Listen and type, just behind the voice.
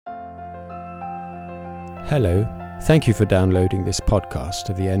Hello, thank you for downloading this podcast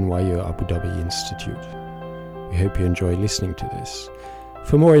of the NYU Abu Dhabi Institute. We hope you enjoy listening to this.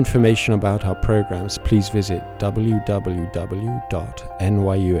 For more information about our programs, please visit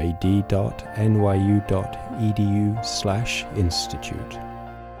www.nyu.nyu.edu/institute.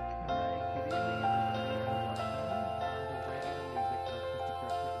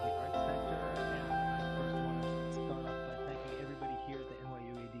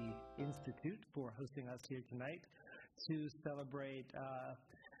 Here tonight to celebrate a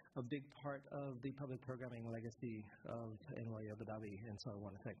big part of the public programming legacy of NYU Abu Dhabi. And so I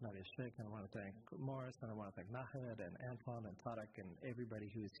want to thank Nadia Sheikh, and I want to thank Morris, and I want to thank Nahid and Antoine and Tarek and everybody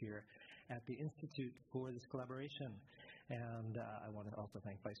who is here at the Institute for this collaboration. And I want to also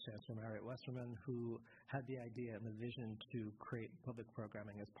thank Vice Chancellor Marriott Westerman, who had the idea and the vision to create public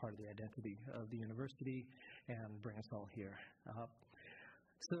programming as part of the identity of the university and bring us all here.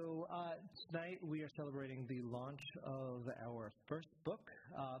 So tonight we are celebrating the launch of our first book,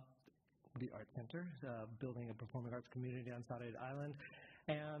 The Art Center, Building a Performing Arts Community on Saudi Island.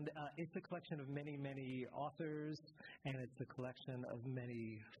 And it's a collection of many, many authors, and it's a collection of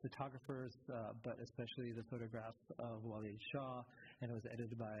many photographers, but especially the photographs of Walid Shah, and it was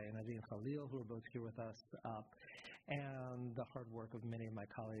edited by Nadim Khalil, who are both here with us, and the hard work of many of my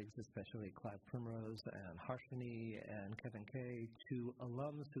colleagues, especially Clive Primrose and Harshini and Kevin Kay, two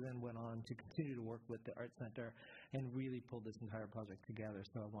alums who then went on to continue to work with the Art Center and really pulled this entire project together.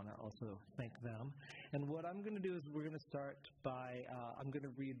 So I want to also thank them. And what I'm going to do is we're going to start by, I'm going to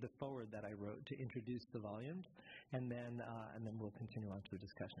read the foreword that I wrote to introduce the volumes, and then we'll continue on to a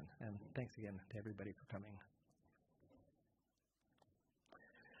discussion. And thanks again to everybody for coming.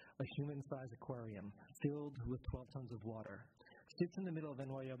 A human-sized aquarium filled with 12 tons of water sits in the middle of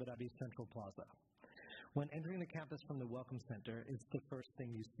NYU Abu Dhabi's Central Plaza. When entering the campus from the Welcome Center, it's the first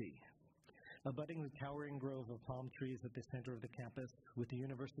thing you see. Abutting the towering grove of palm trees at the center of the campus, with the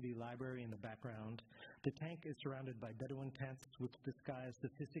university library in the background, the tank is surrounded by Bedouin tents which disguise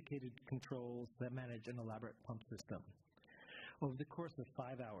sophisticated controls that manage an elaborate pump system. Over the course of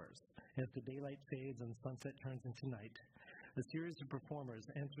 5 hours, as the daylight fades and sunset turns into night, a series of performers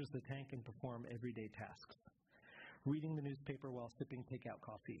enters the tank and perform everyday tasks. Reading the newspaper while sipping takeout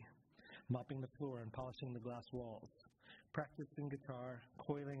coffee, mopping the floor and polishing the glass walls, practicing guitar,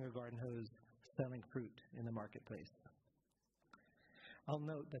 coiling a garden hose, selling fruit in the marketplace. I'll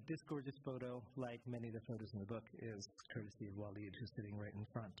note that this gorgeous photo, like many of the photos in the book, is courtesy of Walid, who's sitting right in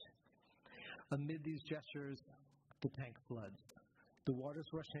front. Amid these gestures, the tank floods. The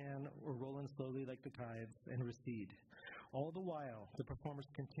waters rush in or roll in slowly like the tides and recede. All the while, the performers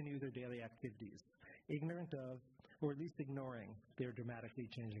continue their daily activities, ignorant of, or at least ignoring, their dramatically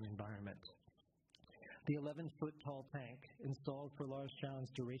changing environment. The 11-foot-tall tank, installed for Lars John's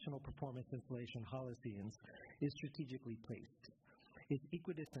durational performance installation Holocene, is strategically placed. It's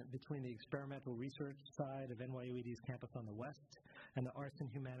equidistant between the experimental research side of NYUAD's campus on the west and the arts and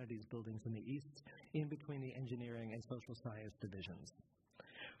humanities buildings in the east, in between the engineering and social science divisions.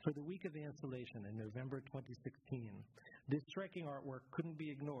 For the week of the installation in November 2016, this striking artwork couldn't be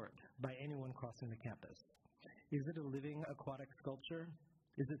ignored by anyone crossing the campus. Is it a living aquatic sculpture?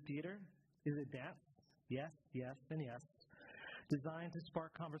 Is it theater? Is it dance? Yes, yes, and yes. Designed to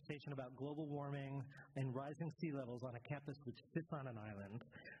spark conversation about global warming and rising sea levels on a campus which sits on an island,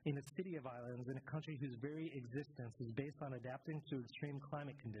 in a city of islands, in a country whose very existence is based on adapting to extreme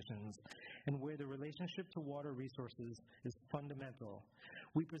climate conditions, and where the relationship to water resources is fundamental.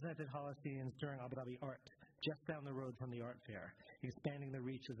 We presented Holocenes during Abu Dhabi Art, just down the road from the art fair, expanding the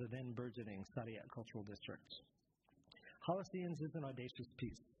reach of the then burgeoning Saadiyat Cultural District. Holocenes is an audacious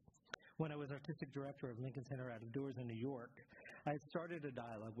piece. When I was artistic director of Lincoln Center Out of Doors in New York, I had started a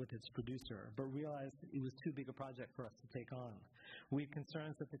dialogue with its producer, but realized it was too big a project for us to take on. We had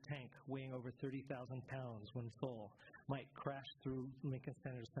concerns that the tank, weighing over 30,000 pounds when full, might crash through Lincoln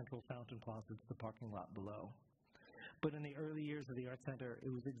Center's central fountain plaza to the parking lot below. But in the early years of the Art Center,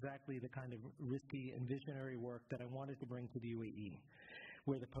 it was exactly the kind of risky and visionary work that I wanted to bring to the UAE,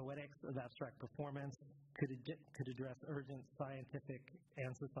 where the poetics of abstract performance could address urgent scientific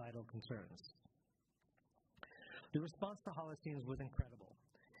and societal concerns. The response to Holocenes was incredible.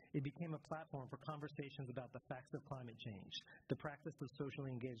 It became a platform for conversations about the facts of climate change, the practice of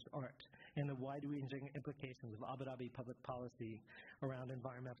socially engaged art, and the wide-ranging implications of Abu Dhabi public policy around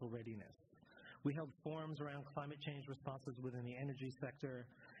environmental readiness. We held forums around climate change responses within the energy sector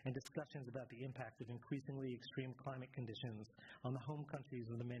and discussions about the impact of increasingly extreme climate conditions on the home countries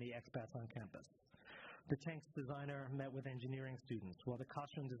of the many expats on campus. The tank's designer met with engineering students, while the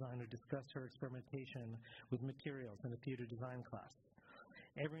costume designer discussed her experimentation with materials in a theater design class.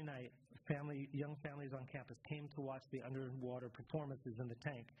 Every night, Young families on campus came to watch the underwater performances in the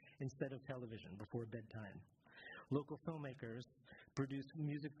tank instead of television before bedtime. Local filmmakers produced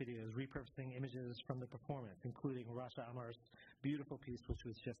music videos repurposing images from the performance, including Rasha Amar's beautiful piece, which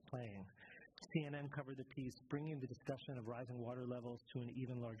was just playing. CNN covered the piece, bringing the discussion of rising water levels to an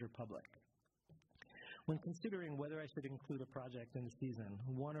even larger public. When considering whether I should include a project in the season,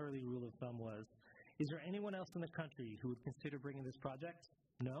 one early rule of thumb was, is there anyone else in the country who would consider bringing this project?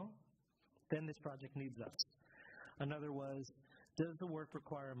 No? Then this project needs us. Another was, does the work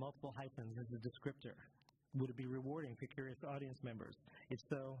require multiple hyphens as a descriptor? Would it be rewarding for curious audience members? If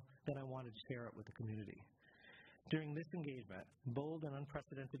so, then I wanted to share it with the community. During this engagement, bold and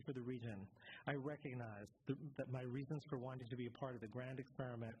unprecedented for the region, I recognized that my reasons for wanting to be a part of the grand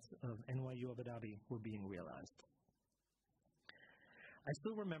experiments of NYU Abu Dhabi were being realized. I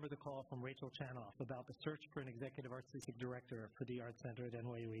still remember the call from Rachel Chanoff about the search for an executive artistic director for the Art Center at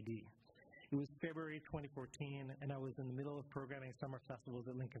NYUAD. It was February 2014, and I was in the middle of programming summer festivals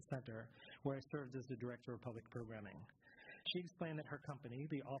at Lincoln Center, where I served as the director of public programming. She explained that her company,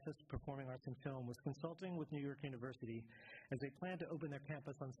 the Office of Performing Arts and Film, was consulting with New York University as they planned to open their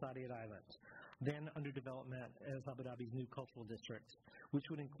campus on Saadiyat Island, then under development as Abu Dhabi's new cultural district, which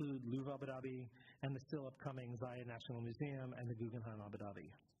would include Louvre Abu Dhabi and the still upcoming Zayed National Museum and the Guggenheim Abu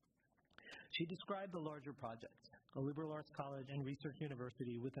Dhabi. She described the larger project, a liberal arts college and research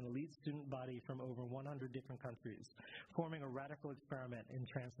university with an elite student body from over 100 different countries, forming a radical experiment in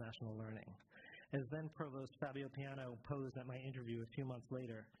transnational learning. As then Provost Fabio Piano posed at my interview a few months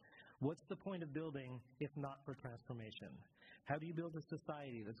later, what's the point of building if not for transformation? How do you build a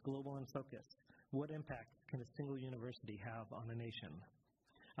society that's global in focus? What impact can a single university have on a nation?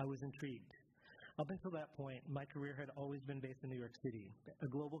 I was intrigued. Up until that point, my career had always been based in New York City, a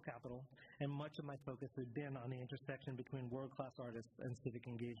global capital, and much of my focus had been on the intersection between world-class artists and civic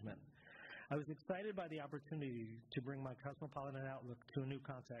engagement. I was excited by the opportunity to bring my cosmopolitan outlook to a new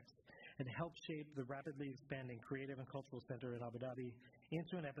context and help shape the rapidly expanding creative and cultural center in Abu Dhabi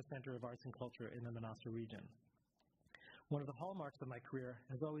into an epicenter of arts and culture in the Manasir region. One of the hallmarks of my career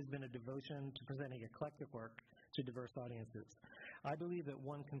has always been a devotion to presenting eclectic work to diverse audiences. I believe that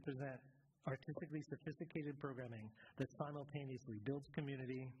one can present artistically sophisticated programming that simultaneously builds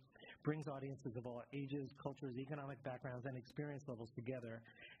community, brings audiences of all ages, cultures, economic backgrounds, and experience levels together,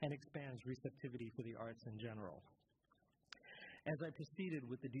 and expands receptivity for the arts in general. As I proceeded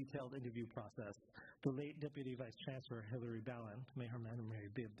with the detailed interview process, the late Deputy Vice Chancellor Hilary Ballin, may her memory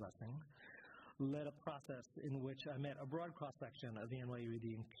be a blessing, led a process in which I met a broad cross-section of the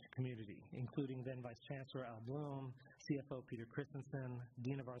NYUAD community, including then Vice Chancellor Al Bloom, CFO Peter Christensen,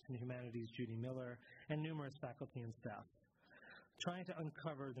 Dean of Arts and Humanities Judy Miller, and numerous faculty and staff. Trying to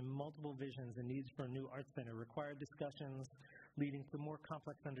uncover the multiple visions and needs for a new arts center required discussions leading to a more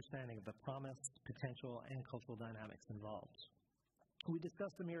complex understanding of the promise, potential, and cultural dynamics involved. We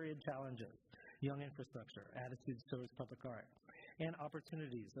discussed the myriad challenges, young infrastructure, attitudes towards public art, and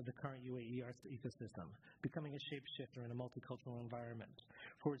opportunities of the current UAE arts ecosystem, becoming a shapeshifter in a multicultural environment,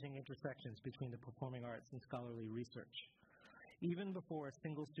 forging intersections between the performing arts and scholarly research. Even before a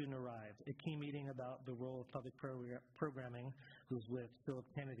single student arrived, a key meeting about the role of public programming was with Philip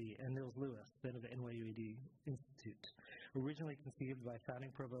Kennedy and Nils Lewis, then of the NYUAD Institute, originally conceived by founding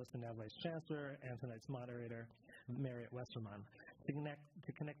provost and now vice chancellor and tonight's moderator, Marriott Westermann,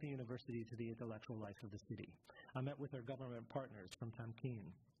 to connect the university to the intellectual life of the city. I met with our government partners from Tamkeen.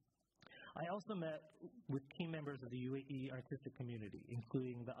 I also met with key members of the UAE artistic community,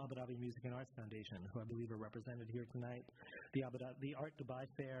 including the Abu Dhabi Music and Arts Foundation, who I believe are represented here tonight, the Art Dubai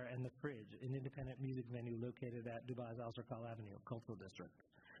Fair, and The Fridge, an independent music venue located at Dubai's Al Zarqal Avenue, cultural district.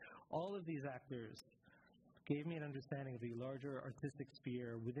 All of these actors gave me an understanding of the larger artistic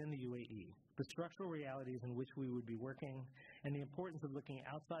sphere within the UAE, the structural realities in which we would be working, and the importance of looking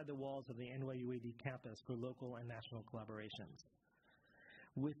outside the walls of the NYUAD campus for local and national collaborations.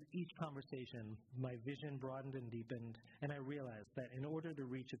 With each conversation, my vision broadened and deepened, and I realized that in order to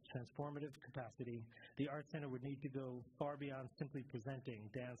reach its transformative capacity, the Art Center would need to go far beyond simply presenting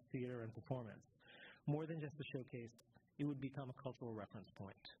dance, theater, and performance. More than just a showcase, it would become a cultural reference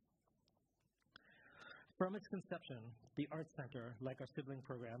point. From its conception, the Arts Center, like our sibling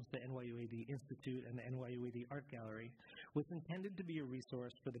programs, the NYUAD Institute and the NYUAD Art Gallery, was intended to be a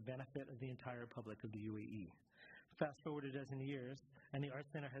resource for the benefit of the entire public of the UAE. Fast forward a dozen years, and the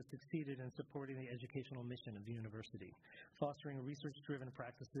Arts Center has succeeded in supporting the educational mission of the university, fostering research-driven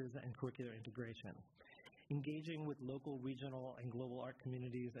practices and curricular integration, engaging with local, regional, and global art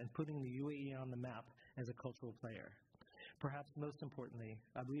communities, and putting the UAE on the map as a cultural player. Perhaps most importantly,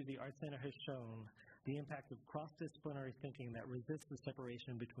 I believe the Arts Center has shown the impact of cross-disciplinary thinking that resists the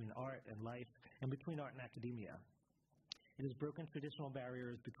separation between art and life and between art and academia. It has broken traditional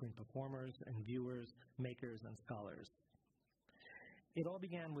barriers between performers and viewers, makers and scholars. It all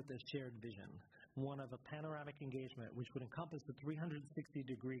began with a shared vision, one of a panoramic engagement which would encompass the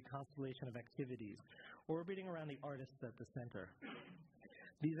 360-degree constellation of activities orbiting around the artists at the center.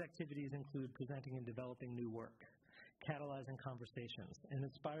 These activities include presenting and developing new work, catalyzing conversations, and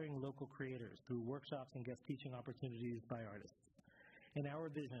inspiring local creators through workshops and guest teaching opportunities by artists. In our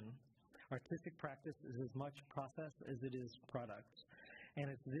vision, artistic practice is as much process as it is product, and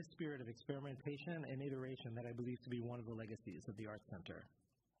it's this spirit of experimentation and iteration that I believe to be one of the legacies of the Arts Center.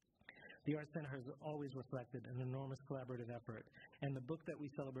 The Arts Center has always reflected an enormous collaborative effort, and the book that we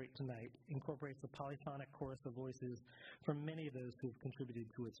celebrate tonight incorporates a polyphonic chorus of voices from many of those who have contributed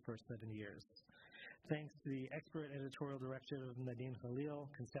to its first 7 years. Thanks to the expert editorial direction of Nadine Khalil,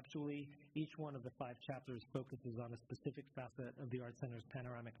 conceptually, each one of the 5 chapters focuses on a specific facet of the Arts Center's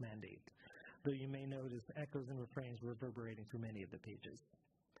panoramic mandate, though you may notice echoes and refrains reverberating through many of the pages.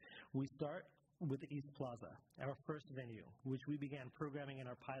 We start with the East Plaza, our first venue, which we began programming in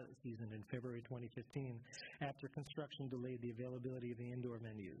our pilot season in February 2015 after construction delayed the availability of the indoor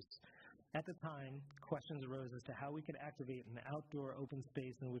venues. At the time, questions arose as to how we could activate an outdoor open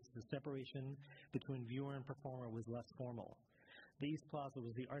space in which the separation between viewer and performer was less formal. The East Plaza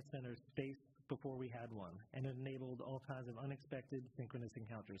was the Arts Center's space before we had one, and it enabled all kinds of unexpected synchronous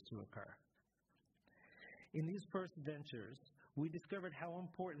encounters to occur. In these first ventures, we discovered how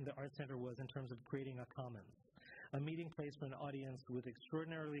important the Arts Center was in terms of creating a commons, a meeting place for an audience with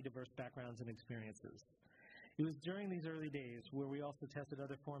extraordinarily diverse backgrounds and experiences. It was during these early days where we also tested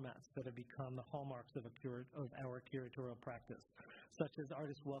other formats that have become the hallmarks of our curatorial practice, such as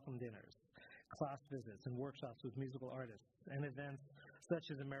artist welcome dinners, class visits and workshops with musical artists, and events such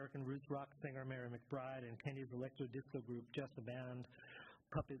as American roots rock singer Mary McBride and Kenya's electro-disco group Just a Band,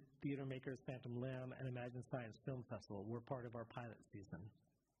 Puppet Theater Makers Phantom Limb, and Imagine Science Film Festival were part of our pilot season.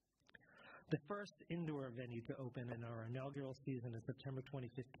 The first indoor venue to open in our inaugural season in September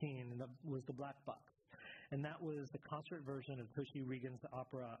 2015 was the Black Box, and that was the concert version of Toshi Regan's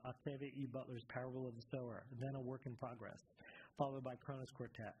opera Octavia E. Butler's Parable of the Sower, then a work in progress, followed by Kronos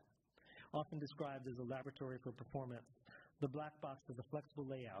Quartet. Often described as a laboratory for performance, the Black Box is a flexible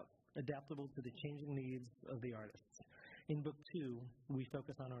layout, adaptable to the changing needs of the artists. In Book 2, we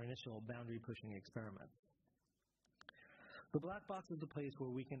focus on our initial boundary-pushing experiments. The Black Box is a place where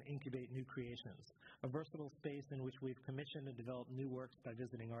we can incubate new creations, a versatile space in which we've commissioned and developed new works by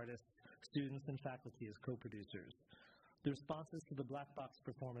visiting artists, students, and faculty as co-producers. The responses to the Black Box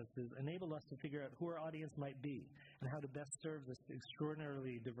performances enable us to figure out who our audience might be and how to best serve this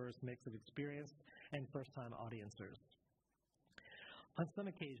extraordinarily diverse mix of experienced and first-time audiencers. On some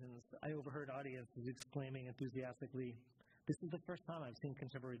occasions, I overheard audiences exclaiming enthusiastically, "This is the first time I've seen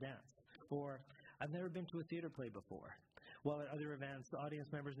contemporary dance," or "I've never been to a theater play before." While at other events, the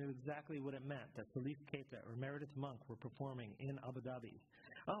audience members knew exactly what it meant that Salif Keita or Meredith Monk were performing in Abu Dhabi.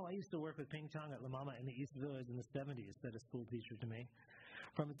 "Oh, I used to work with Ping Chong at La Mama in the East Village in the 70s, said a school teacher to me.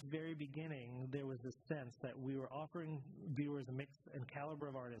 From its very beginning, there was a sense that we were offering viewers a mix and caliber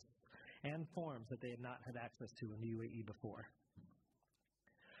of artists and forms that they had not had access to in the UAE before.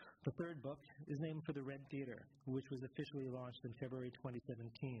 The third book is named for the Red Theater, which was officially launched in February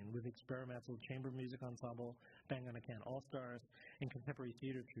 2017 with experimental chamber music ensemble Bang on a Can All-Stars and contemporary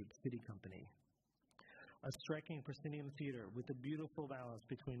theater troupe City Company. A striking proscenium theater with a beautiful balance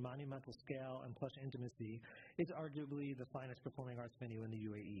between monumental scale and plush intimacy is arguably the finest performing arts venue in the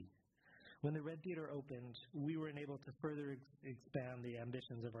UAE. When the Red Theater opened, we were enabled to further expand the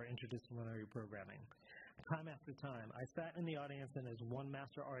ambitions of our interdisciplinary programming. Time after time, I sat in the audience and as one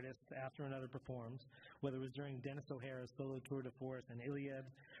master artist after another performed, whether it was during Dennis O'Hara's solo tour de force in Iliad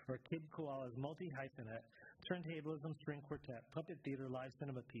or Kid Koala's multi-hyphenate, turntablism string quartet, puppet theater, live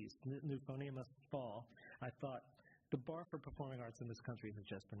cinema piece, Newphonia Must Fall, I thought, the bar for performing arts in this country has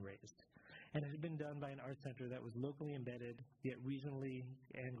just been raised. And it had been done by an art center that was locally embedded, yet regionally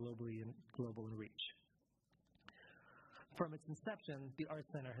and global in reach. From its inception, the Arts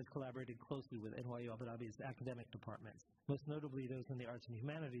Center has collaborated closely with NYU Abu Dhabi's academic departments, most notably those in the Arts and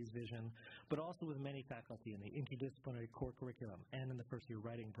Humanities Division, but also with many faculty in the interdisciplinary core curriculum and in the first-year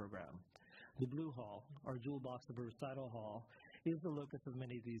writing program. The Blue Hall, our jewel box of a recital hall, is the locus of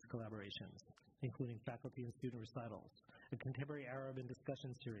many of these collaborations, including faculty and student recitals, a contemporary Arab and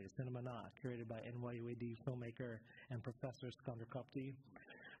discussion series, Cinema Na, curated by NYUAD filmmaker and professor Skander Kopti,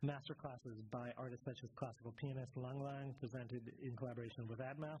 master classes by artists such as classical pianist Lang Lang, presented in collaboration with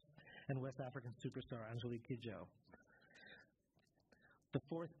ADMAF, and West African superstar Angelique Kidjo. The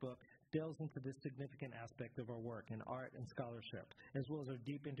fourth book delves into this significant aspect of our work in art and scholarship, as well as our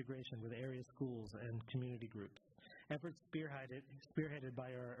deep integration with area schools and community groups. Efforts spearheaded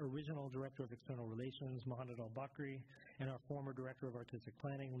by our original Director of External Relations, Mohamed Al-Bakri, and our former Director of Artistic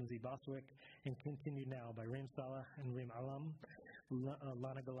Planning, Lindsay Boswick, and continued now by Reem Salah and Reem Alam,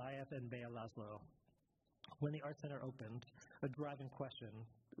 Lana Goliath, and Bea Laszlo. When the Art Center opened, a driving question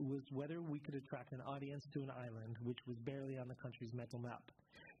was whether we could attract an audience to an island which was barely on the country's mental map.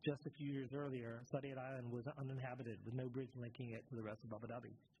 Just a few years earlier, Saadiyat Island was uninhabited with no bridge linking it to the rest of Abu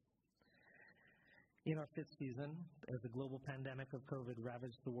Dhabi. In our fifth season, as the global pandemic of COVID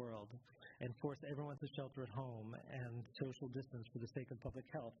ravaged the world and forced everyone to shelter at home and social distance for the sake of public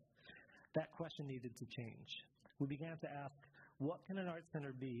health, that question needed to change. We began to ask, what can an art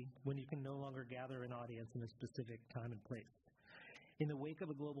center be when you can no longer gather an audience in a specific time and place? In the wake of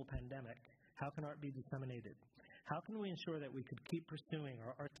a global pandemic, how can art be disseminated? How can we ensure that we could keep pursuing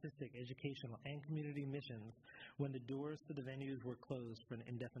our artistic, educational, and community missions when the doors to the venues were closed for an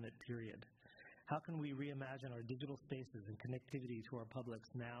indefinite period? How can we reimagine our digital spaces and connectivity to our publics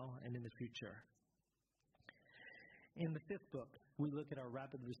now and in the future? In the fifth book, we look at our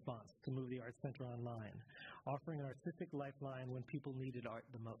rapid response to move the Art Center online, offering an artistic lifeline when people needed art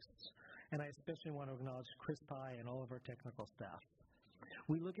the most. And I especially want to acknowledge Chris Pye and all of our technical staff.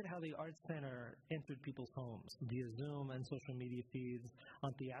 We look at how the Art Center entered people's homes via Zoom and social media feeds,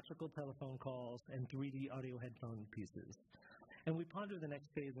 on theatrical telephone calls, and 3D audio headphone pieces. And we pondered the next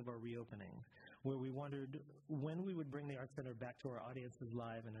phase of our reopening, where we wondered when we would bring the Art Center back to our audiences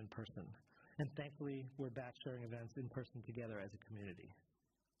live and in person. And thankfully, we're back sharing events in person together as a community.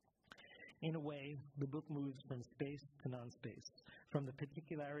 In a way, the book moves from space to non-space, from the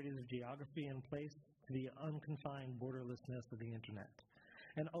particularities of geography and place to the unconfined borderlessness of the Internet.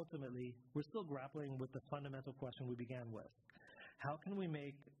 And ultimately, we're still grappling with the fundamental question we began with. How can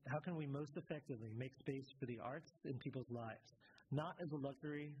we most effectively make space for the arts in people's lives, not as a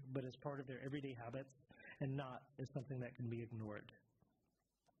luxury, but as part of their everyday habits, and not as something that can be ignored?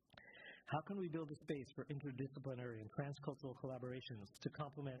 How can we build a space for interdisciplinary and transcultural collaborations to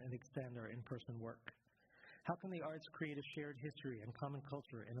complement and extend our in-person work? How can the arts create a shared history and common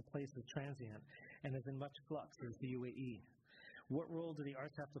culture in a place as transient and as in much flux as the UAE? What role do the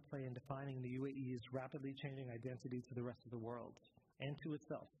arts have to play in defining the UAE's rapidly changing identity to the rest of the world and to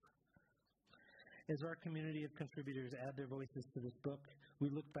itself? As our community of contributors add their voices to this book, we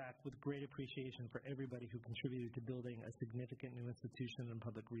look back with great appreciation for everybody who contributed to building a significant new institution and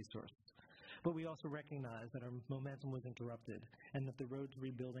public resource. But we also recognize that our momentum was interrupted and that the road to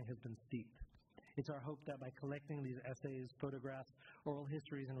rebuilding has been steep. It's our hope that by collecting these essays, photographs, oral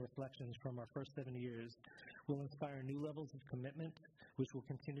histories, and reflections from our first 7 years, we'll inspire new levels of commitment, which will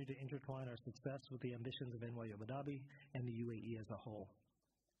continue to intertwine our success with the ambitions of NYU Abu Dhabi and the UAE as a whole.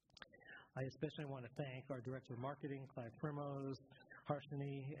 I especially want to thank our Director of Marketing, Clive Primrose,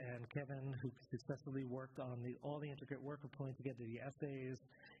 Harshini, and Kevin, who successfully worked on all the intricate work of pulling together the essays,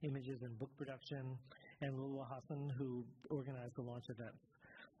 images, and book production, and Lulwa Hassan, who organized the launch event.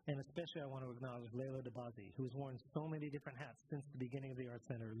 And especially I want to acknowledge Leila Dabazi, who has worn so many different hats since the beginning of the Art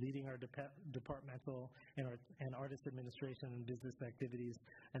Center, leading our departmental and artist administration and business activities,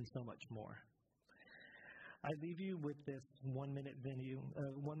 and so much more. I leave you with this one-minute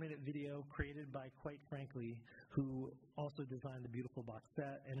video created by, quite frankly, who also designed the beautiful box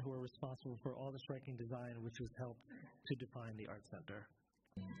set and who are responsible for all the striking design which has helped to define the Art Center.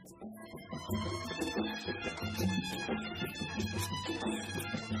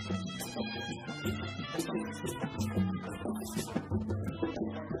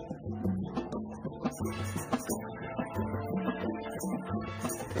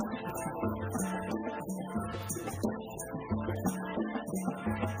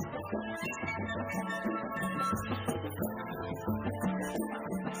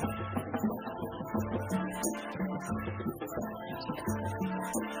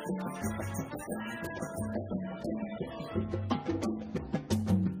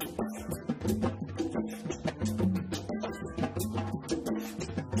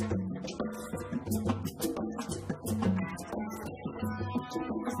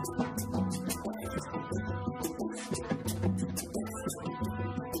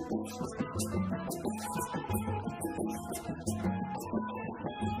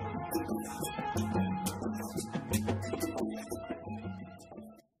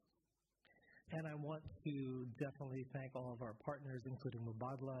 Definitely thank all of our partners, including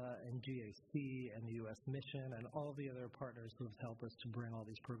Mubadala and GAC and the U.S. Mission and all the other partners who have helped us to bring all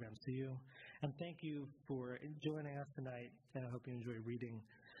these programs to you. And thank you for joining us tonight, and I hope you enjoy reading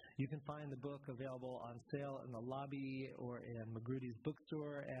You can find the book available on sale in the lobby or in Magrudy's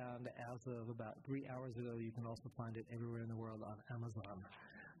bookstore, and as of about 3 hours ago, you can also find it everywhere in the world on Amazon.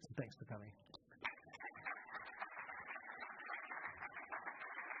 So thanks for coming.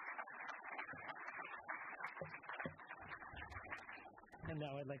 And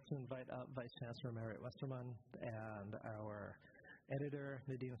now I'd like to invite up Vice Chancellor Merit Westerman and our editor,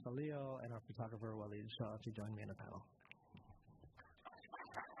 Nadine Salio, and our photographer, Walid Shah, to join me in the panel.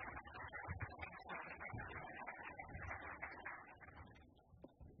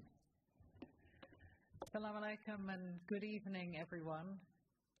 Assalamu alaikum and good evening, everyone.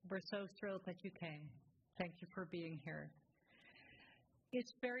 We're so thrilled that you came. Thank you for being here.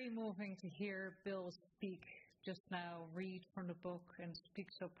 It's very moving to hear Bill speak just now, read from the book, and speak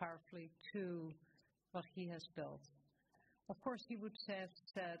so powerfully to what he has built. Of course, he would have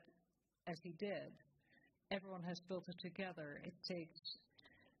said, as he did, everyone has built it together. It takes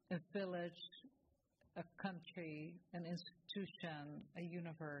a village, a country, an institution, a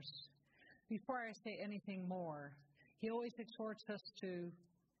universe. Before I say anything more, he always exhorts us to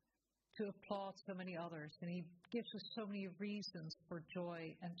applaud so many others, and he gives us so many reasons for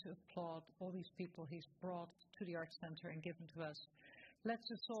joy and to applaud all these people he's brought to the Art Center and given to us. Let's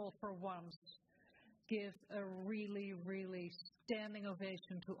us all, for once, give a really, really standing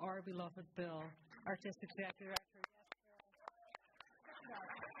ovation to our beloved Bill, Artistic Executive Director.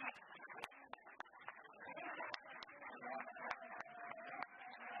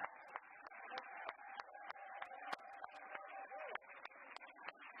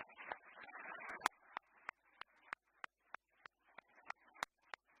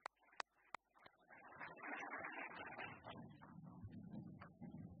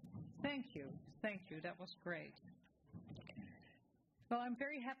 Thank you. That was great. Well, I'm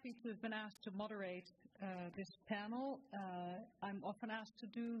very happy to have been asked to moderate this panel. I'm often asked to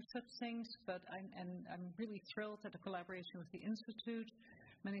do such things, but I'm really thrilled at the collaboration with the Institute.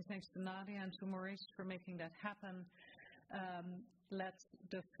 Many thanks to Nadia and to Maurice for making that happen. Let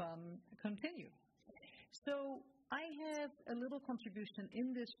the fun continue. So I have a little contribution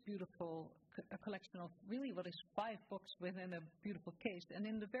in this beautiful collection of really what is 5 books within a beautiful case. And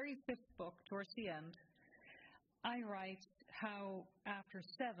in the very 5th book, towards the end, I write how after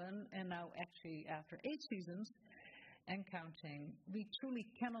 7, and now actually after 8 seasons and counting, we truly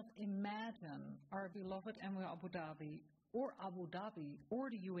cannot imagine our beloved NYU Abu Dhabi or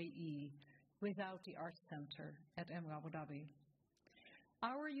the UAE without the Art Center at NYU Abu Dhabi.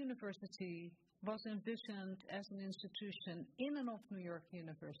 Our university was envisioned as an institution in and of New York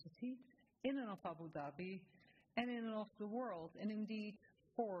University, in and of Abu Dhabi, and in and of the world, and indeed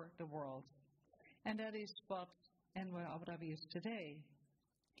for the world. And that is what NYU Abu Dhabi is today.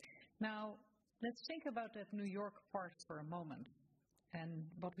 Now, let's think about that New York part for a moment, and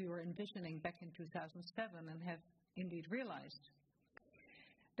what we were envisioning back in 2007 and have indeed realized.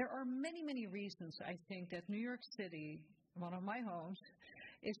 There are many, many reasons, I think, that New York City, one of my homes,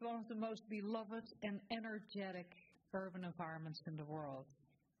 is one of the most beloved and energetic urban environments in the world.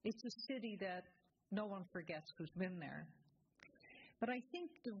 It's a city that no one forgets who's been there. But I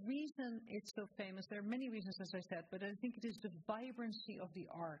think the reason it's so famous, there are many reasons, as I said, but I think it is the vibrancy of the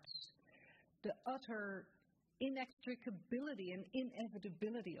arts, the utter inextricability and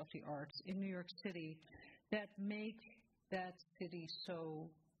inevitability of the arts in New York City that make that city so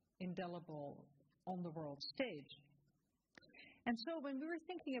indelible on the world stage. And so when we were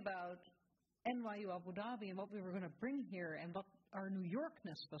thinking about NYU Abu Dhabi and what we were going to bring here and what our New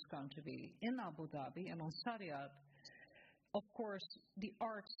Yorkness was going to be in Abu Dhabi and on Saadiyat, of course, the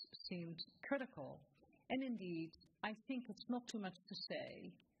arts seemed critical. And indeed, I think it's not too much to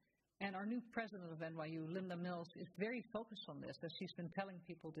say, and our new president of NYU, Linda Mills, is very focused on this, as she's been telling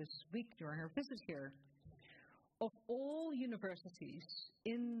people this week during her visit here. Of all universities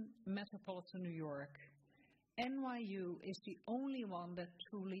in metropolitan New York, NYU is the only one that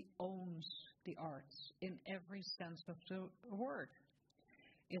truly owns the arts in every sense of the word.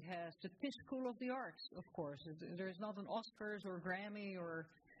 It has the Tisch School of the Arts, of course. There is not an Oscars or Grammy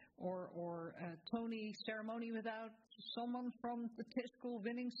or a Tony ceremony without someone from the Tisch School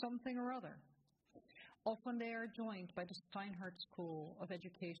winning something or other. Often they are joined by the Steinhardt School of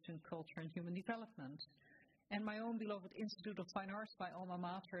Education, Culture and Human Development. And my own beloved Institute of Fine Arts, my alma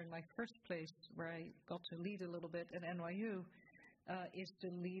mater, in my first place where I got to lead a little bit at NYU, is the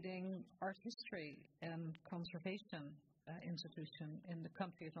leading art history and conservation institution in the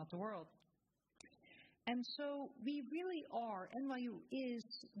country, if not the world. And so we really are, NYU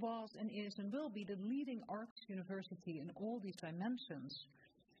was and will be the leading arts university in all these dimensions.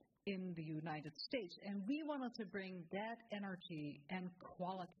 in the United States. And we wanted to bring that energy and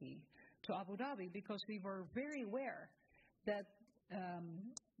quality to Abu Dhabi because we were very aware that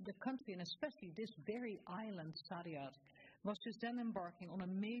the country, and especially this very island, Saadiyat, was just then embarking on a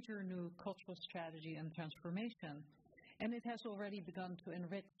major new cultural strategy and transformation. And it has already begun to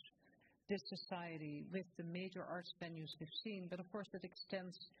enrich this society with the major arts venues we've seen, but of course that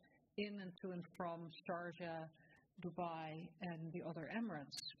extends in and to and from Sharjah, Dubai, and the other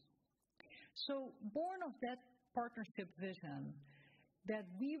Emirates. So born of that partnership vision, that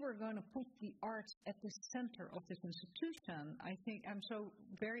we were going to put the arts at the center of this institution, I think I'm so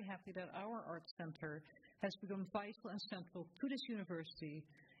very happy that our Arts Center has become vital and central to this university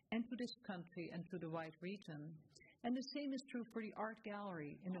and to this country and to the wide region. And the same is true for the Art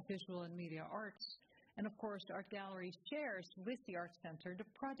Gallery in the Visual and Media Arts. And of course, the Art Gallery shares with the Arts Center the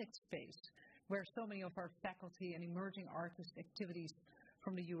project space, where so many of our faculty and emerging artist activities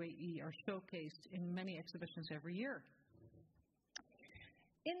from the UAE are showcased in many exhibitions every year.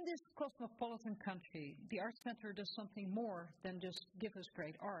 In this cosmopolitan country, the Arts Center does something more than just give us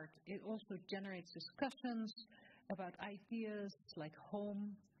great art. It also generates discussions about ideas like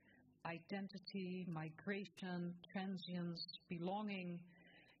home, identity, migration, transience, belonging,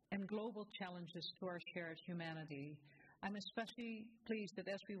 and global challenges to our shared humanity. I'm especially pleased that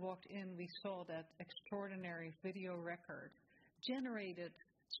as we walked in, we saw that extraordinary video record generated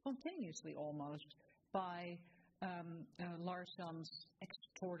spontaneously almost by Larsson's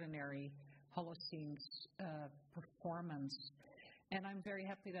extraordinary Holocene performance. And I'm very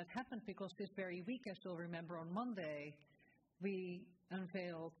happy that happened because this very week, as you'll remember on Monday, we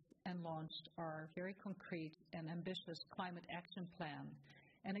unveiled and launched our very concrete and ambitious climate action plan.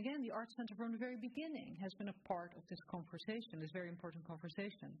 And again, the Arts Center from the very beginning has been a part of this conversation, this very important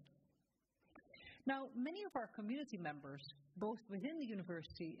conversation. Now, many of our community members, both within the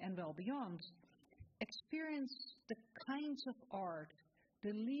university and well beyond, experience the kinds of art,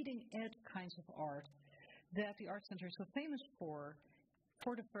 the leading edge kinds of art that the Arts Center is so famous for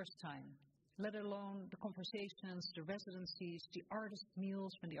the first time, let alone the conversations, the residencies, the artist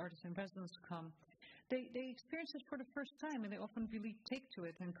meals when the artists in residence come. They experience this for the first time, and they often really take to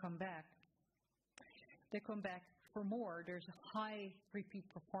it and come back. They come back for more. There's a high repeat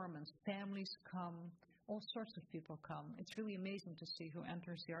performance. Families come. All sorts of people come. It's really amazing to see who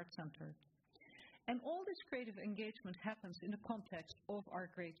enters the Arts Center. And all this creative engagement happens in the context of our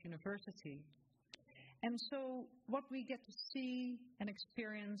great university. And so what we get to see and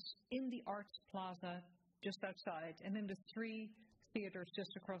experience in the Arts Plaza just outside and in the 3 theaters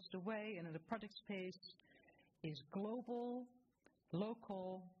just across the way and in the project space is global,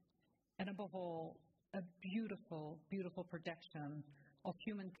 local, and above all, a beautiful, beautiful projection of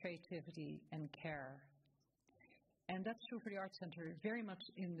human creativity and care. And that's true for the Arts Center very much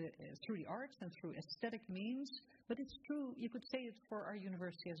through the arts and through aesthetic means, but it's true, you could say it for our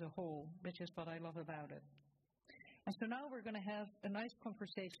university as a whole, which is what I love about it. And so now we're going to have a nice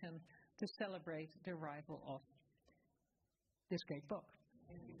conversation to celebrate the arrival of this great book.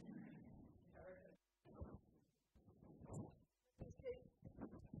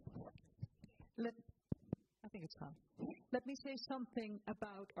 I think it's fun. Let me say something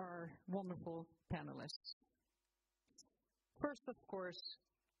about our wonderful panelists. First, of course,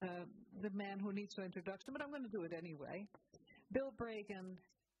 the man who needs no introduction, but I'm going to do it anyway. Bill Bragan,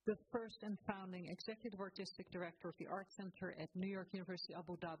 the first and founding Executive Artistic Director of the Arts Center at New York University,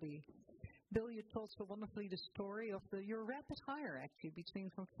 Abu Dhabi. Bill, you told so wonderfully the story of your rapid hire, actually, between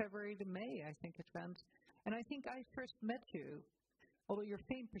from February to May, I think it went. And I think I first met you, although your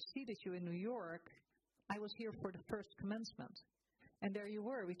fame preceded you in New York, I was here for the first commencement. And there you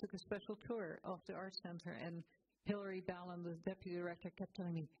were. We took a special tour of the Arts Center, and Hilary Ballon, the deputy director, kept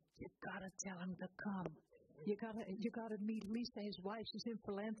telling me, "You've got to tell him to come. You got to meet Lisa, his wife. She's in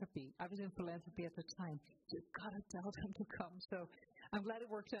philanthropy." I was in philanthropy at the time. "You've got to tell them to come." So I'm glad it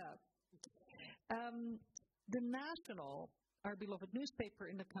worked out. The National, our beloved newspaper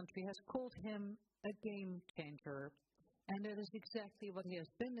in the country, has called him a game changer. And that is exactly what he has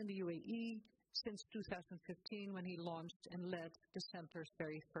been in the UAE since 2015 when he launched and led the center's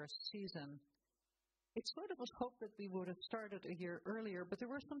very first season. It sort of was hoped that we would have started a year earlier, but there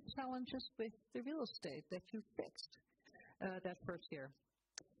were some challenges with the real estate that you fixed that first year.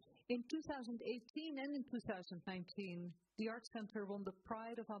 In 2018 and in 2019, the Arts Center won the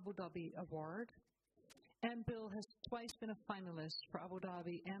Pride of Abu Dhabi Award, and Bill has twice been a finalist for Abu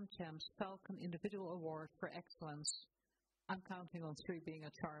Dhabi AmCham's Falcon Individual Award for Excellence. I'm counting on 3 being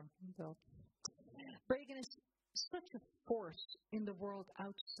a charm, Bill. Bragan is such a force in the world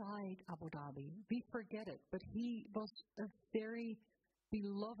outside Abu Dhabi. We forget it, but he was a very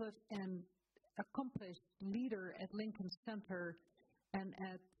beloved and accomplished leader at Lincoln Center and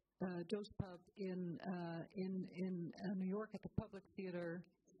at Joe's Pub in New York at the Public Theater,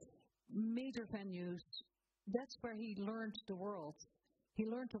 major venues. That's where he learned the world. He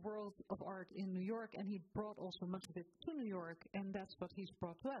learned the world of art in New York, and he brought also much of it to New York, and that's what he's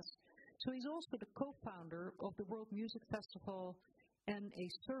brought to us. So he's also the co-founder of the World Music Festival and a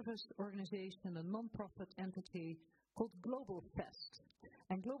service organization, a non-profit entity called Global Fest.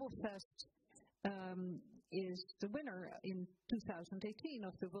 And Global Fest is the winner in 2018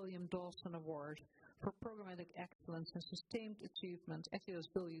 of the William Dawson Award for Programmatic Excellence and Sustained Achievement. Actually,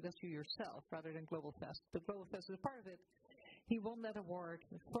 that's you yourself rather than Global Fest. But Global Fest is a part of it. He won that award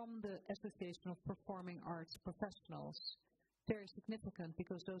from the Association of Performing Arts Professionals. Very significant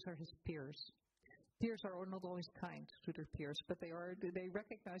because those are his peers. Peers are not always kind to their peers, but they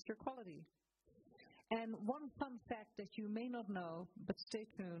recognize their quality. And one fun fact that you may not know, but stay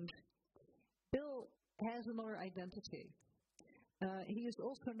tuned, Bill has another identity. He is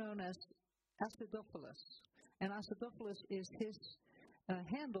also known as Acidophilus. And Acidophilus is his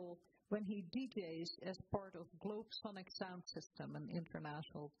handle when he DJs as part of Globe Sonic Sound System, an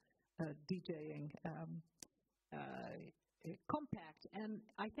international DJing compact. And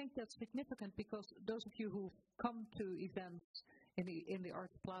I think that's significant because those of you who've come to events in the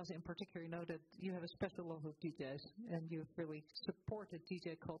Arts Plaza in particular know that you have a special love of DJs and you've really supported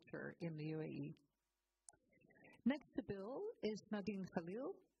DJ culture in the UAE. Next to Bill is Nadine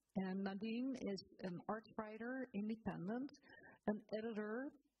Khalil. And Nadine is an arts writer, independent, an editor,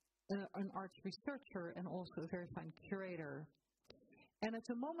 an arts researcher, and also a very fine curator. And at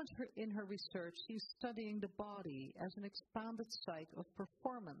the moment in her research, she's studying the body as an expanded site of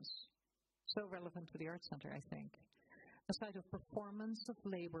performance. So relevant to the Art Center, I think. A site of performance, of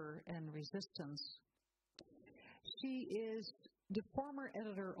labor, and resistance. She is the former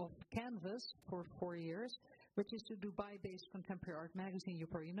editor of Canvas for 4 years, which is a Dubai-based contemporary art magazine, you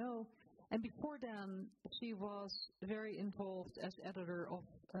probably know. And before then, she was very involved as editor of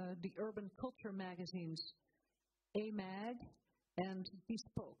the urban culture magazines AMAG and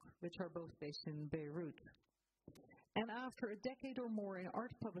Bespoke, which are both based in Beirut. And after a decade or more in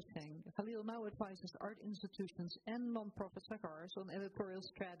art publishing, Khalil now advises art institutions and nonprofits like ours on editorial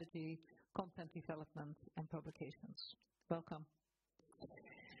strategy, content development, and publications. Welcome.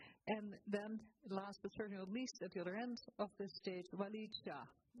 And then, last but certainly not least, at the other end of this stage, Walid Shah.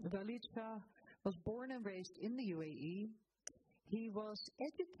 Walid Shah was born and raised in the UAE. He was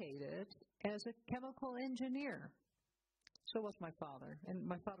educated as a chemical engineer. So was my father, and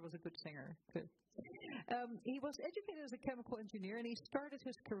my father was a good singer, too. He was educated as a chemical engineer, and he started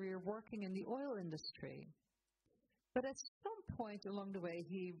his career working in the oil industry. But at some point along the way,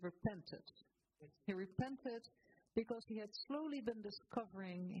 he repented. He repented because he had slowly been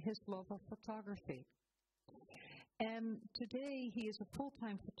discovering his love of photography. And today, he is a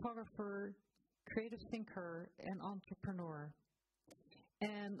full-time photographer, creative thinker, and entrepreneur.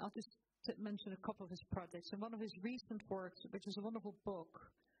 And I'll just mention a couple of his projects. In one of his recent works, which is a wonderful book,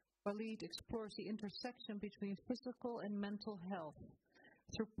 Walid explores the intersection between physical and mental health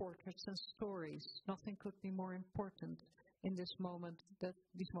through portraits and stories. Nothing could be more important in these moments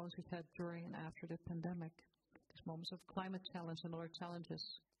we've had during and after the pandemic, these moments of climate challenge and other challenges.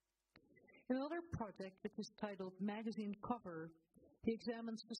 In another project, which is titled Magazine Cover, he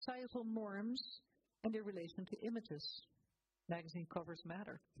examines societal norms and their relation to images. Magazine covers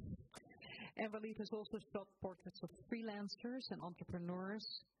matter. And Walid has also shot portraits of freelancers and entrepreneurs,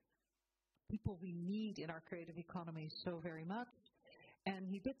 people we need in our creative economy so very much. And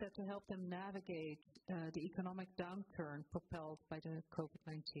he did that to help them navigate the economic downturn propelled by the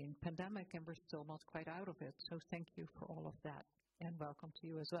COVID-19 pandemic, and we're still not quite out of it. So thank you for all of that, and welcome to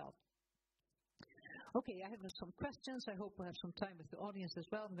you as well. Okay, I have some questions. I hope we'll have some time with the audience as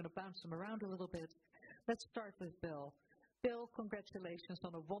well. I'm going to bounce them around a little bit. Let's start with Bill. Bill, congratulations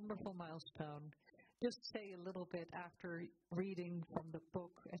on a wonderful milestone. Just say a little bit after reading from the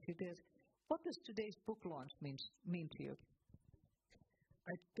book as you did. What does today's book launch mean to you?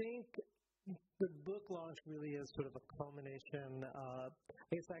 I think the book launch really is sort of a culmination.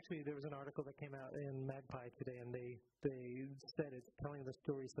 It's actually, there was an article that came out in Magpie today, and they said it's telling the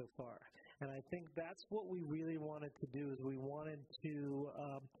story so far. And I think that's what we really wanted to do, is we wanted to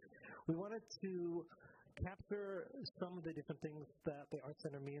capture some of the different things that the Art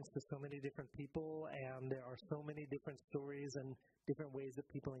Center means to so many different people, and there are so many different stories and different ways that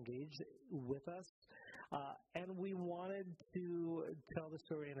people engage with us. And we wanted to tell the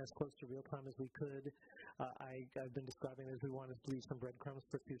story in as close to real time as we could. I've been describing it as we wanted to leave some breadcrumbs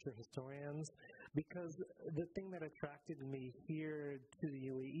for future historians, because the thing that attracted me here to the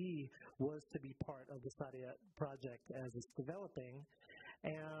UAE was to be part of the Sadia project as it's developing.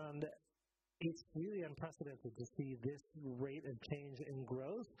 And it's really unprecedented to see this rate of change and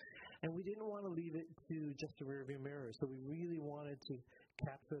growth, and we didn't want to leave it to just a rearview mirror. So we really wanted to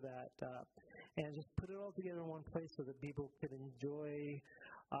capture that and just put it all together in one place so that people could enjoy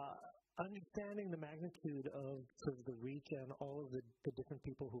understanding the magnitude of sort of the reach and all of the different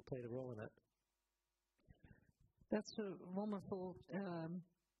people who played a role in it. That's a wonderful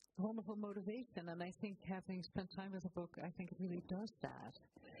motivation, and I think having spent time with the book, I think it really does that.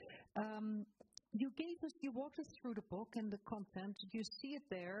 You walked us through the book and the content. You see it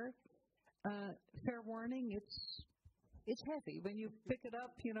there. Fair warning, it's heavy. When you pick it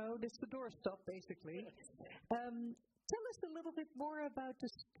up, it's the doorstop, basically. Tell us a little bit more about the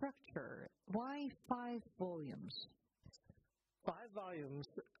structure. Why 5 volumes? 5 volumes,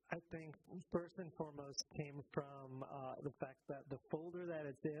 I think, first and foremost, came from the fact that the folder that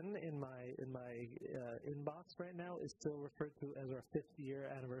it's in my inbox right now is still referred to as our 5th-year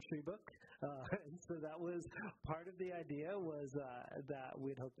anniversary book. And so that was part of the idea, was that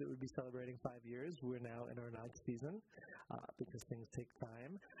we'd hoped it would be celebrating 5 years. We're now in our 9th season because things take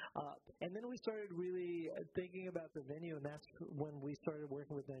time. And then we started really thinking about the venue, and that's when we started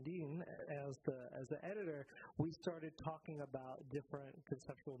working with Nadine as the editor. We started talking about different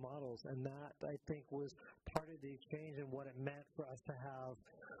conceptual models, and that, I think, was part of the exchange and what it meant for us to have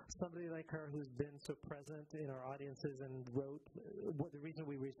somebody like her who's been so present in our audiences and wrote. The reason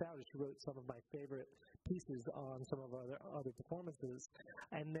we reached out is she wrote some of my favorite pieces on some of our other performances,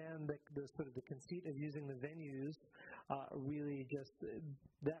 and then the sort of the conceit of using the venues really just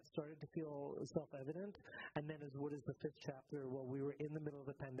that started to feel self-evident. And then what is the 5th chapter? Well, we were in the middle of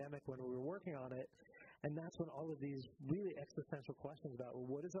the pandemic when we were working on it. And that's when all of these really existential questions about, well,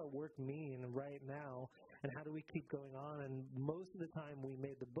 what does our work mean right now, and how do we keep going on? And most of the time we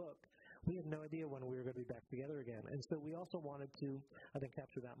made the book, we had no idea when we were going to be back together again. And so we also wanted to, I think,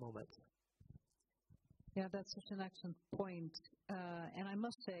 capture that moment. Yeah, that's such an excellent point. And I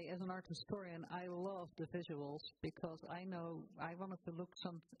must say, as an art historian, I love the visuals, because I know I wanted to look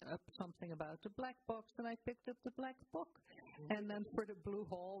up something about the black box, and I picked up the black book. Mm-hmm. And then for the blue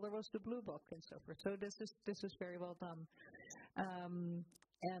hall, there was the blue book and so forth. So this is very well done.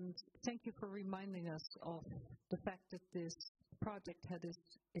 And thank you for reminding us of the fact that this project had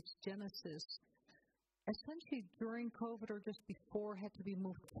its genesis essentially during COVID or just before, had to be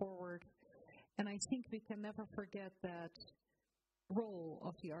moved forward. And I think we can never forget that role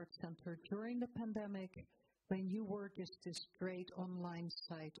of the Art Center during the pandemic, when you were just this great online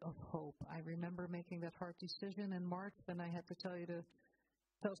site of hope. I remember making that hard decision in March when I had to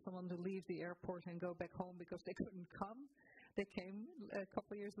tell someone to leave the airport and go back home because they couldn't come. They came a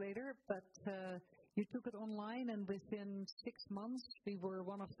couple of years later, but you took it online, and within 6 months, we were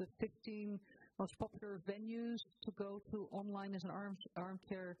one of the 15 most popular venues to go to online as an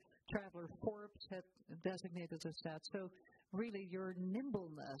armchair traveler. Forbes had designated us that. So really your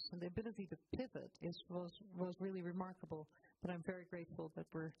nimbleness and the ability to pivot was really remarkable. But I'm very grateful that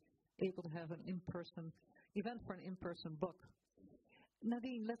we're able to have an in-person event for an in-person book.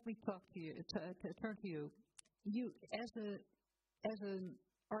 Nadine, let me talk to you, turn to you. You, as an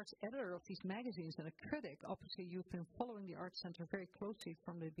arts editor of these magazines and a critic, obviously you've been following the Art Center very closely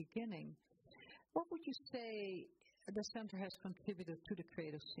from the beginning. What would you say the center has contributed to the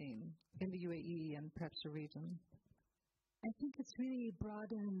creative scene in the UAE and perhaps the region? I think it's really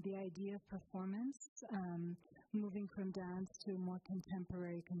broadened the idea of performance, moving from dance to more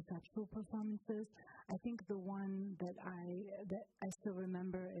contemporary conceptual performances. I think the one that I still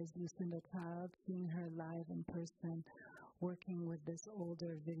remember is Lucinda Child, seeing her live in person, working with this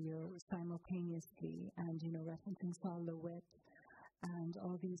older video simultaneously, and referencing Saul Lewitt and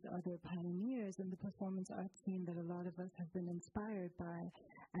all these other pioneers in the performance art scene that a lot of us have been inspired by.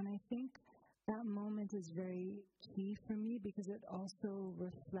 And I think that moment is very key for me because it also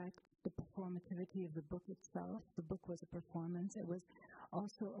reflects the performativity of the book itself. The book was a performance. It was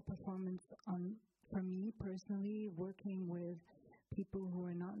also a performance for me personally, working with people who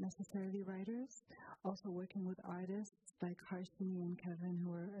are not necessarily writers, also working with artists like Harshini and Kevin,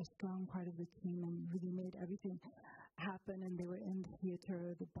 who are a strong part of the team and really made everything happen, and they were in the theater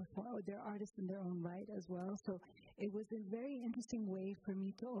they're artists in their own right as well. So it was a very interesting way for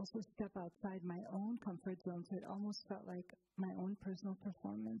me to also step outside my own comfort zone. So it almost felt like my own personal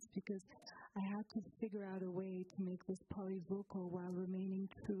performance, because I had to figure out a way to make this polyvocal while remaining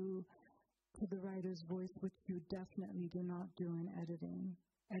true to the writer's voice, which you definitely do not do in editing.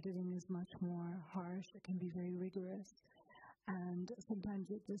 Editing is much more harsh. It can be very rigorous. And sometimes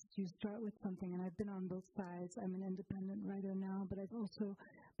you start with something, and I've been on both sides. I'm an independent writer now, but I've also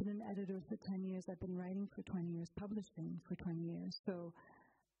been an editor for 10 years. I've been writing for 20 years, publishing for 20 years. So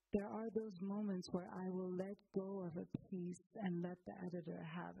there are those moments where I will let go of a piece and let the editor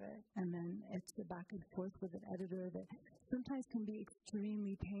have it. And then it's the back and forth with an editor that sometimes can be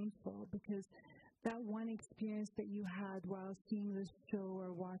extremely painful, because that one experience that you had while seeing the show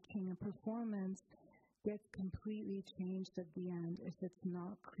or watching a performance gets completely changed at the end if it's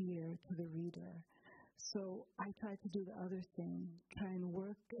not clear to the reader. So I tried to do the other thing, try and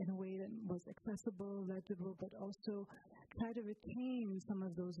work in a way that was accessible, legible, but also try to retain some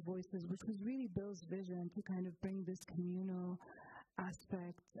of those voices, which was really Bill's vision, to kind of bring this communal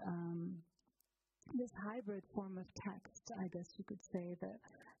aspect, this hybrid form of text, I guess you could say, that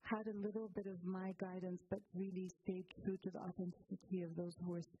had a little bit of my guidance but really stayed true to the authenticity of those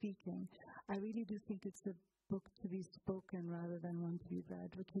who were speaking. I really do think it's a book to be spoken rather than one to be read,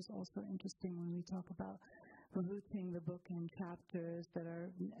 which is also interesting when we talk about rooting the book in chapters that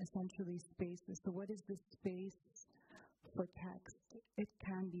are essentially spaces. So what is the space for text? It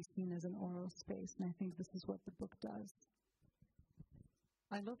can be seen as an oral space, and I think this is what the book does.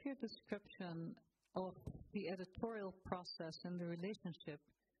 I love your description of the editorial process and the relationship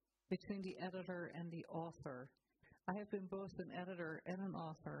between the editor and the author. I have been both an editor and an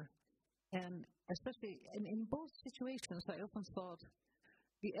author, and especially in both situations, I often thought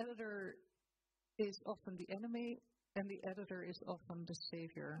the editor is often the enemy and the editor is often the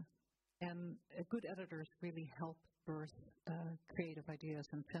savior. And good editors really help birth creative ideas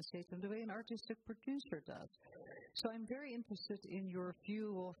and translate them the way an artistic producer does. So I'm very interested in your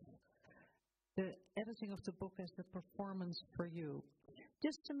view of the editing of the book as a performance for you.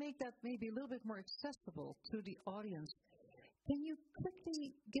 Just to make that maybe a little bit more accessible to the audience, can you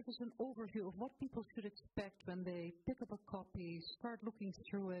quickly give us an overview of what people should expect when they pick up a copy, start looking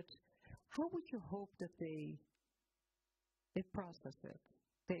through it? How would you hope that they process it,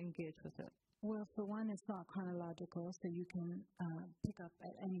 they engage with it? Well, for one, it's not chronological, so you can pick up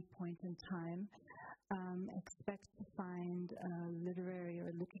at any point in time. Expect to find a literary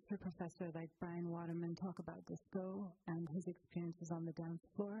or literature professor like Brian Waterman talk about disco and his experiences on the dance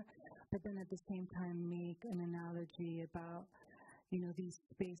floor, but then at the same time make an analogy about, these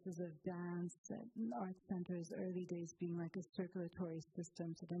spaces of dance at art centers, early days being like a circulatory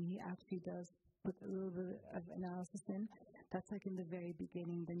system. So then he actually does put a little bit of analysis in. That's like in the very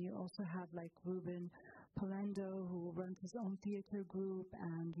beginning. Then you also have like Ruben Polendo, who runs his own theater group,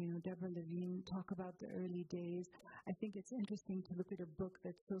 and, Deborah Levine talk about the early days. I think it's interesting to look at a book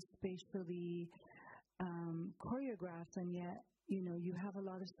that's so spatially choreographed, and yet, you have a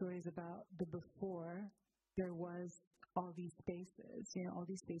lot of stories about the before there was all these spaces, all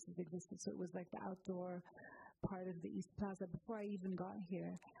these spaces existed. So it was like the outdoor part of the East Plaza before I even got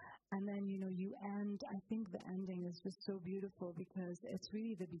here. And then, you end, I think the ending is just so beautiful because it's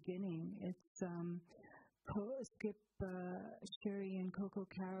really the beginning. It's Skip, Sherry, and Coco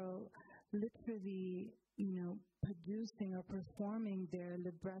Carroll literally, producing or performing their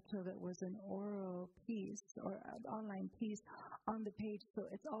libretto that was an oral piece or an online piece on the page. So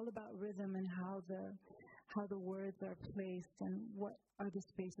it's all about rhythm and how the words are placed and what are the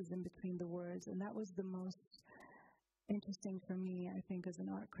spaces in between the words. And that was the most interesting for me, I think, as an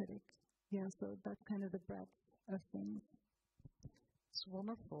art critic. Yeah, so that's kind of the breadth of things. It's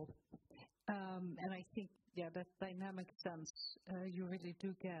wonderful. And I think, that dynamic sense you really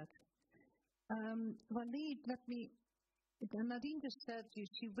do get. Walid, Nadine just said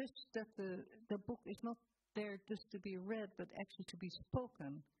she wished that the book is not there just to be read, but actually to be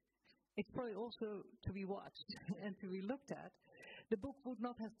spoken. It's probably also to be watched and to be looked at. The book would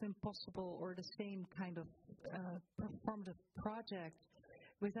not have been possible or the same kind of performative project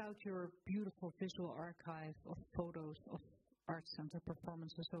without your beautiful visual archive of photos of art center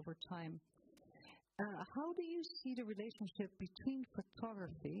performances over time. How do you see the relationship between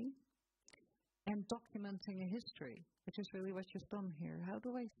photography and documenting a history, which is really what you've done here? How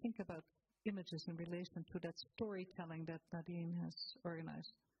do I think about images in relation to that storytelling that Nadine has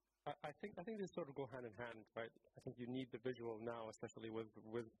organized? I think they sort of go hand in hand, right? I think you need the visual now, especially with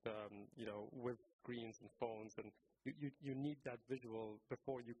screens and phones, and you need that visual.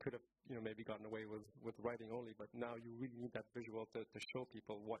 Before you could have maybe gotten away with writing only, but now you really need that visual to show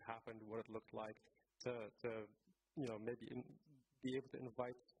people what happened, what it looked like, to maybe be able to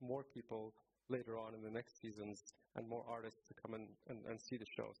invite more people later on in the next seasons and more artists to come and see the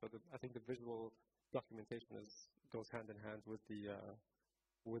show. So I think the visual documentation goes hand in hand with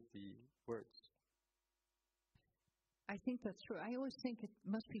the words. I think that's true. I always think it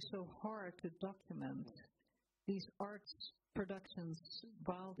must be so hard to document these arts productions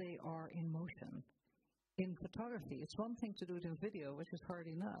while they are in motion. In photography, it's one thing to do it in video, which is hard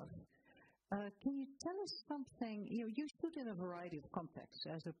enough. Can you tell us something? You shoot in a variety of contexts.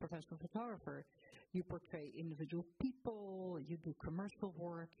 As a professional photographer, you portray individual people, you do commercial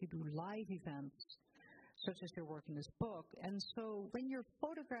work, you do live events, such as your work in this book. And so when you're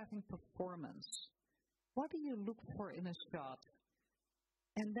photographing performance, what do you look for in a shot?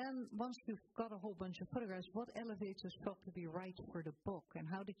 And then once you've got a whole bunch of photographs, what elevates a shot to be right for the book? And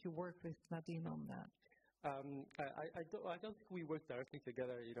how did you work with Nadine on that? I don't think we worked directly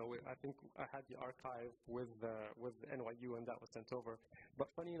together. I think I had the archive with NYU, and that was sent over. But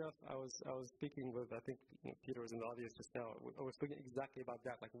funny enough, I was speaking with, I think Peter was in the audience just now. I was speaking exactly about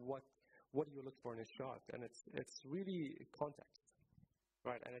that. Like what do you look for in a shot? And it's really context,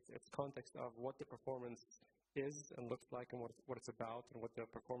 right? And it's context of what the performance is and looks like, and what it's about, and what the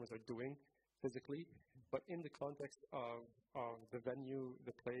performers are doing physically, but in the context of the venue,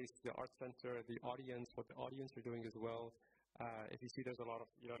 the place, the art center, the audience, what the audience are doing as well. If you see, there's a lot of,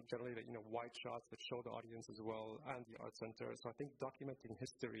 generally, wide shots that show the audience as well, and the art center. So I think documenting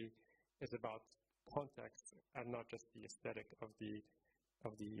history is about context and not just the aesthetic of the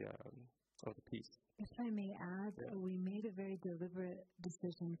piece. If I may add, we made a very deliberate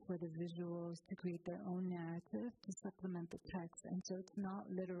decision for the visuals to create their own narrative to supplement the text, and so it's not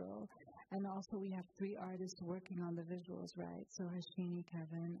literal. And also we have 3 artists working on the visuals, right? So Hashini,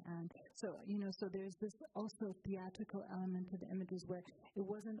 Kevin, and so there's this also theatrical element to the images where it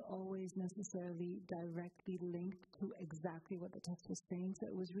wasn't always necessarily directly linked to exactly what the text was saying. So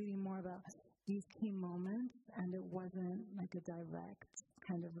it was really more about these key moments, and it wasn't like a direct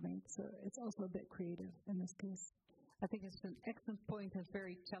kind of link. So it's also a bit creative in this case. I think it's an excellent point and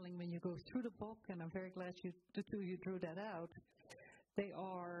very telling when you go through the book, and I'm very glad the two of you drew that out. They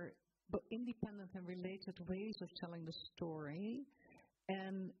are independent and related ways of telling the story,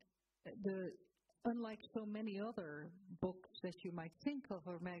 and unlike so many other books that you might think of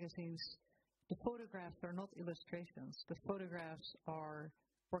or magazines, the photographs are not illustrations. The photographs are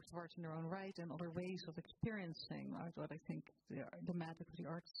works of art in their own right and other ways of experiencing what I think the magic of the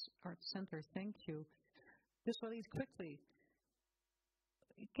Arts Center. Thank you. Just really quickly,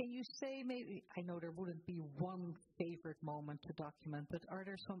 can you say maybe, I know there wouldn't be one favorite moment to document, but are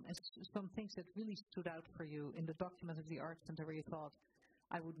there some things that really stood out for you in the document of the Arts Center where you thought,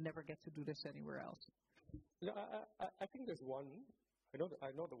 I would never get to do this anywhere else? I think there's one. I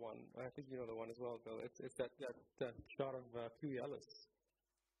know the one. I think you know the one as well, Bill. It's that shot of Huey Ellis.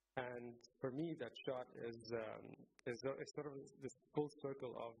 And for me, that shot is sort of this full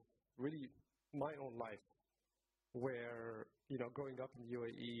circle of really my own life, where growing up in the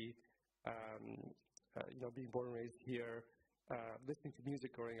UAE, being born and raised here, listening to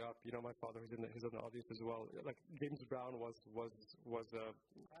music growing up. My father who's in the audience as well. Like James Brown was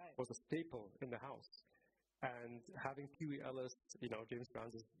a staple in the house, and having Huey Ellis, James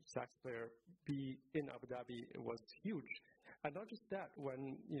Brown's sax player, be in Abu Dhabi was huge. And not just that,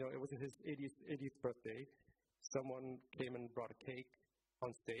 when it was his 80th birthday, someone came and brought a cake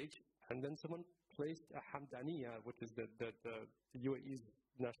on stage, and then someone placed a hamdaniya, which is the UAE's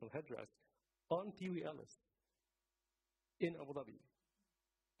national headdress, on Huey Ellis in Abu Dhabi.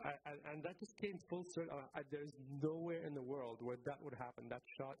 And that just came full circle. There's nowhere in the world where that would happen. That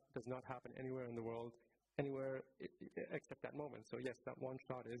shot does not happen anywhere in the world, anywhere except that moment. So yes, that one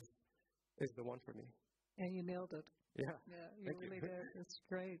shot is the one for me. And you nailed it. Yeah. Yeah, you really did. It's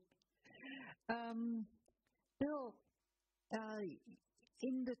great. Bill,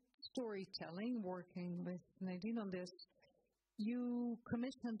 in the storytelling, working with Nadine on this, you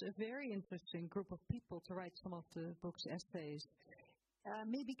commissioned a very interesting group of people to write some of the book's essays.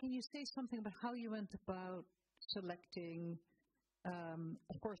 Maybe can you say something about how you went about selecting?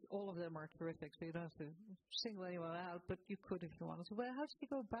 Of course, all of them are terrific, so you don't have to single anyone out, but you could if you wanted to. But how did you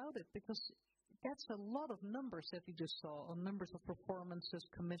go about it? Because that's a lot of numbers that we just saw, on numbers of performances,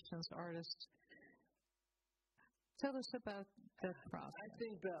 commissions, artists. Tell us about that process. I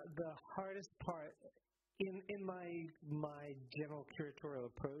think the hardest part In my general curatorial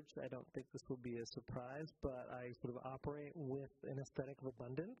approach, I don't think this will be a surprise, but I sort of operate with an aesthetic of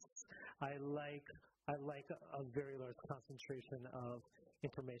abundance. I like a very large concentration of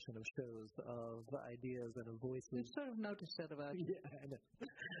information, of shows, of ideas, and of voices. We've sort of noticed that about you. Yeah, I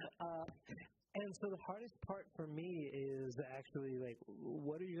know. And so the hardest part for me is actually, like,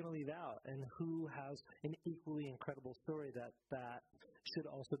 what are you going to leave out? And who has an equally incredible story that should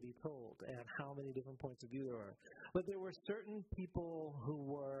also be told? And how many different points of view there are? But there were certain people who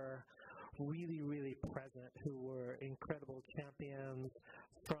were really, really present, who were incredible champions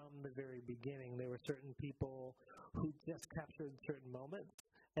from the very beginning. There were certain people who just captured certain moments.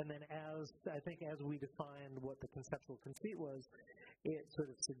 And then as we defined what the conceptual conceit was, it sort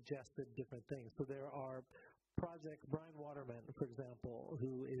of suggested different things. So there are projects, Brian Waterman, for example,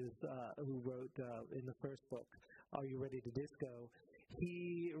 who wrote in the first book, Are You Ready to Disco?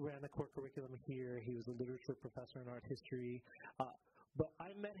 He ran the core curriculum here. He was a literature professor in art history. But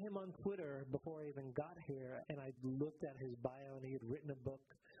I met him on Twitter before I even got here, and I looked at his bio, and he had written a book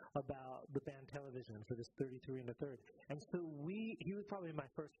about the band Television for this 33 and a third. And so he was probably my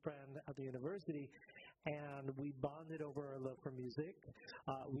first friend at the university, and we bonded over our love for music.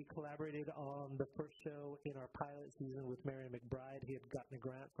 We collaborated on the first show in our pilot season with Mary McBride. He had gotten a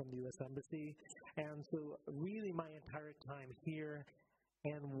grant from the U.S. Embassy. And so really my entire time here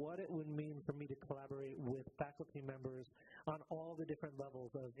and what it would mean for me to collaborate with faculty members on all the different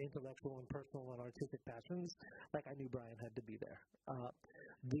levels of intellectual and personal and artistic passions, like I knew Brian had to be there.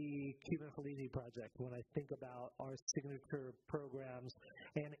 The Cuban Felici Project, when I think about our signature programs,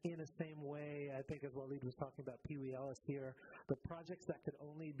 and in the same way, I think as Walid was talking about Pee Wee Ellis here, the projects that could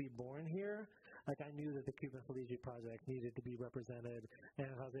only be born here, like I knew that the Cuban Felici Project needed to be represented, and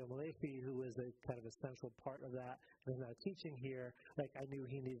Jose Malefi, who is a kind of essential part of that, and is now teaching here, like I knew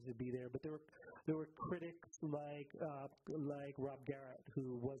he needed to be there. But there were critics like Rob Garrett,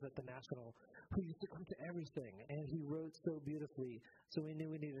 who was at the National, who used to come to everything, and he wrote so beautifully. So we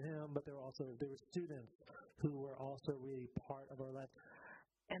knew we needed him, but there were students who were also really part of our life.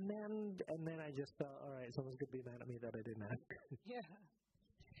 And then I just felt, all right, someone's going to be mad at me that I didn't ask. Yeah.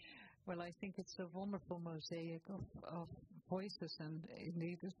 Well, I think it's a wonderful mosaic of voices, and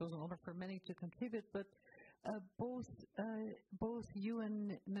indeed this was an honor for many to contribute. But both you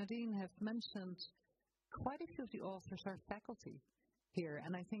and Nadine have mentioned quite a few of the authors are faculty here,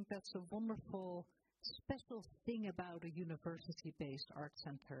 and I think that's a wonderful special thing about a university-based art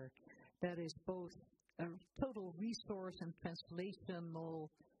center that is both a total resource and translational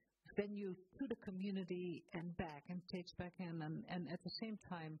venue to the community and back, and takes back in, and at the same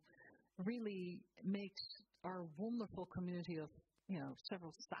time really makes our wonderful community of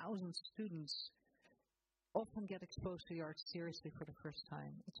several thousand students often get exposed to the arts seriously for the first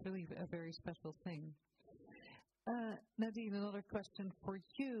time. It's really a very special thing. Nadine, another question for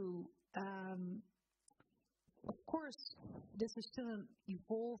you. Of course, this is still an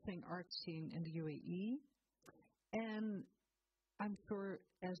evolving art scene in the UAE, and I'm sure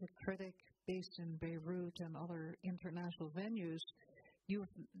as a critic based in Beirut and other international venues,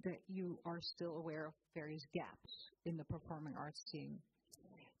 you are still aware of various gaps in the performing arts scene.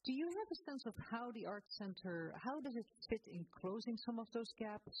 Do you have a sense of how the art center, how does it fit in closing some of those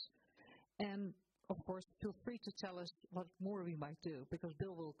gaps? And of course, feel free to tell us what more we might do, because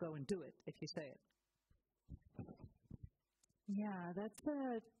Bill will go and do it if you say it. Yeah, that's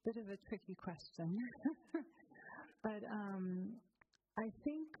a bit of a tricky question. But I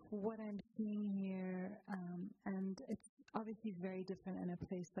think what I'm seeing here, and it's obviously very different in a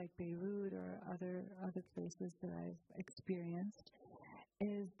place like Beirut or other places that I've experienced,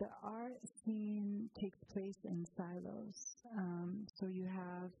 is the art scene takes place in silos. So you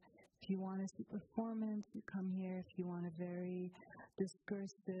have, if you want to see performance, you come here. If you want a very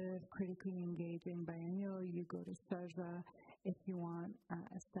discursive, critically engaging biennial, you go to Sharjah. If you want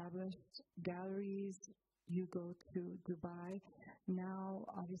established galleries, you go to Dubai. Now,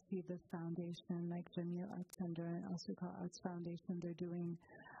 obviously, the foundation, like Jameel Art Center and Al-Suqa Arts Foundation, they're doing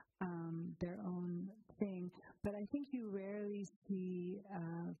their own thing. But I think you rarely see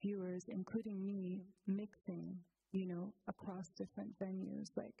viewers, including me, mixing, across different venues.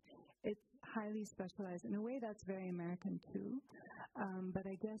 Like, it's highly specialized. In a way, that's very American, too. But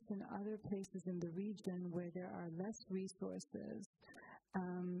I guess in other places in the region where there are less resources,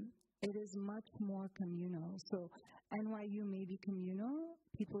 it is much more communal. So NYU may be communal.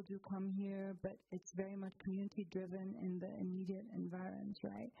 People do come here, but it's very much community-driven in the immediate environs,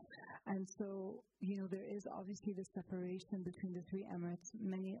 right? And so, there is obviously the separation between the three Emirates.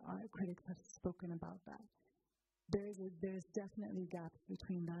 Many art critics have spoken about that. there's definitely gaps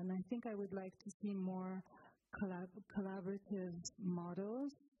between that. And I think I would like to see more collaborative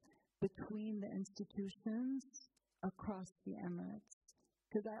models between the institutions across the Emirates.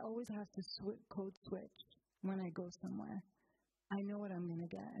 Because I always have to code switch when I go somewhere. I know what I'm going to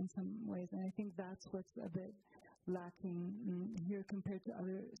get in some ways, and I think that's what's a bit lacking here compared to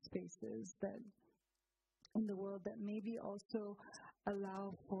other spaces that in the world that maybe also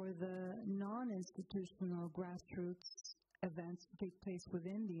allow for the non-institutional grassroots events to take place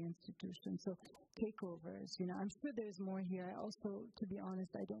within the institution. So takeovers, I'm sure there's more here. I also, to be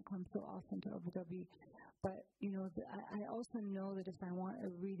honest, I don't come so often to Abu Dhabi, but, I also know that if I want a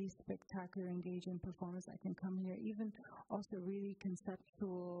really spectacular, engaging performance, I can come here, even also really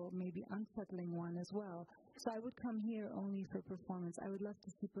conceptual, maybe unsettling one as well. So I would come here only for performance. I would love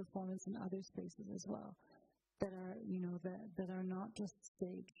to see performance in other spaces as well that are, that are not just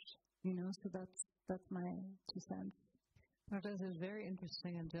staged, so that's my 2 cents. Well, this is very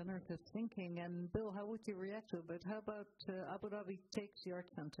interesting and generative thinking. And Bill, how would you react to it? But how about Abu Dhabi takes the Art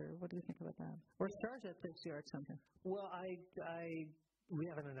Center? What do you think about that? Or Sharjah takes the Art Center? Well, we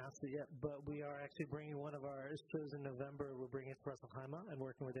haven't announced it yet, but we are actually bringing one of our shows in November. We're bringing it to Ras Al Khaimah and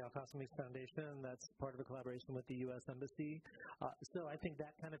working with the Al-Qasimi Foundation. That's part of a collaboration with the U.S. Embassy. So I think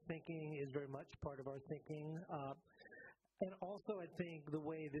that kind of thinking is very much part of our thinking. And also, I think the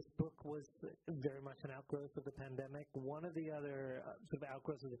way this book was very much an outgrowth of the pandemic. One of the other sort of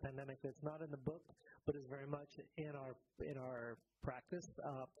outgrowths of the pandemic that's not in the book, but is very much in our practice.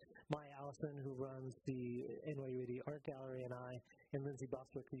 Maya Allison, who runs the NYUAD Art Gallery, and I, and Lindsay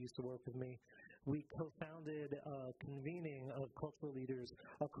Bostwick, who used to work with me, we co-founded a convening of cultural leaders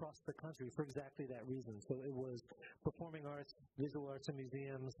across the country for exactly that reason. So it was performing arts, visual arts and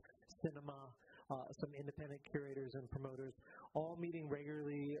museums, cinema, some independent curators and promoters, all meeting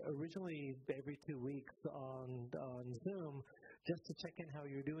regularly, originally every 2 weeks on Zoom, just to check in how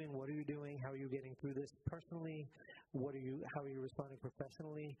you're doing, what are you doing, how are you getting through this personally, how are you responding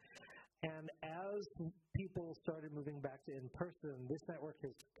professionally. And as people started moving back to in-person, this network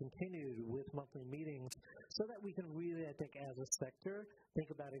has continued with monthly meetings so that we can really, I think, as a sector, think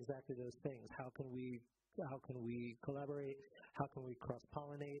about exactly those things. How can we collaborate? How can we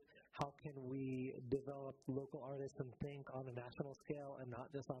cross-pollinate? How can we develop local artists and think on a national scale and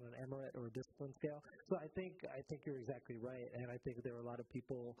not just on an emirate or a discipline scale? So I think you're exactly right, and I think there are a lot of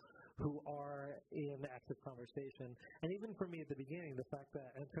people who are in active conversation. And even for me at the beginning, the fact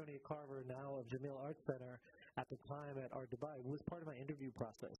that Antonia Carver, now of Jamil Art Center, at the time at Art Dubai, was part of my interview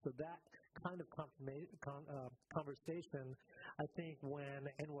process. So that kind of conversation, I think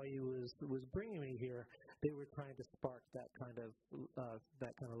when NYU was bringing me here, they were trying to spark that kind of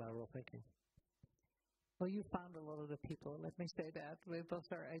lateral thinking. Well, you found a lot of the people. Let me say that. Those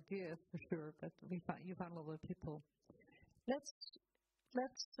are ideas for sure, but you found a lot of people. Let's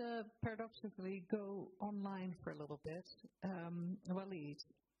paradoxically go online for a little bit. Walid,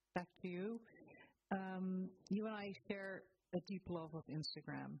 back to you. You and I share a deep love of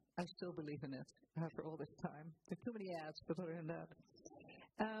Instagram. I still believe in it after all this time. There are too many ads, but other than that.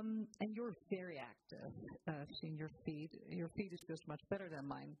 And you're very active. I've seen your feed. Your feed is just much better than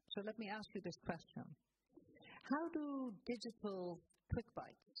mine. So let me ask you this question. How do digital quick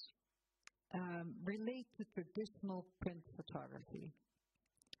bites relate to traditional print photography?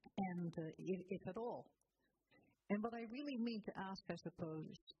 And if at all. And what I really mean to ask, I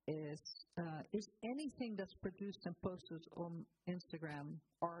suppose, is anything that's produced and posted on Instagram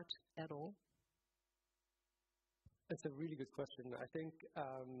art at all? That's a really good question. I think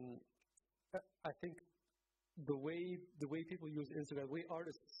the way people use Instagram, the way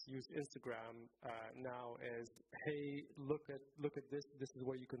artists use Instagram now is, hey, look at this. This is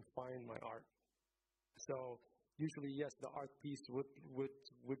where you can find my art. So usually, yes, the art piece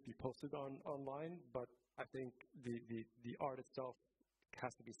would be posted online, but I think the art itself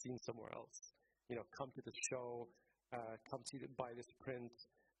has to be seen somewhere else. Come to the show, come buy this print.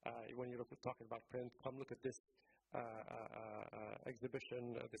 When you're talking about print, come look at this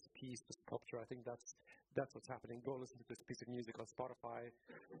exhibition, this piece, this sculpture. I think that's what's happening. Go listen to this piece of music on Spotify.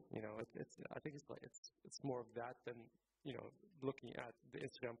 I think it's more of that than looking at the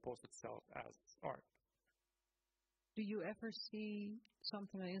Instagram post itself as art. Do you ever see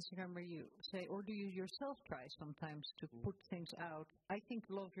something on Instagram where you say, or do you yourself try sometimes to put things out? I think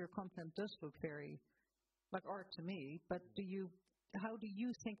a lot of your content does look very like art to me, but how do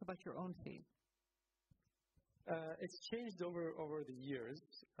you think about your own feed? It's changed over the years.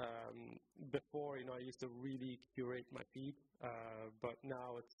 Before, I used to really curate my feed, but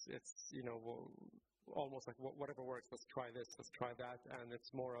now it's almost like whatever works, let's try this, let's try that, and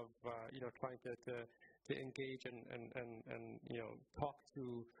it's more of trying to engage and talk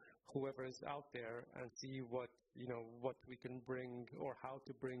to whoever is out there and see what we can bring or how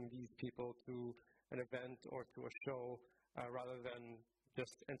to bring these people to an event or to a show rather than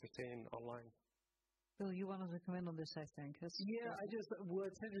just entertain online. Bill, you wanted to come in on this, I think.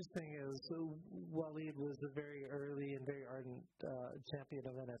 What's interesting is Walid was a very early and very ardent champion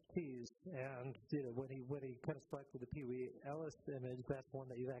of NFTs, and when he kind of selected the Pee Wee Ellis image, that's one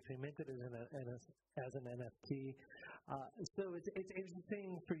that you've actually minted as an NFT. So it's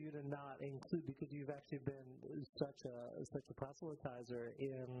interesting for you to not include, because you've actually been such a proselytizer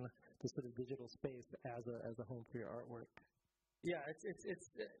in the sort of digital space as a home for your artwork. Yeah, it's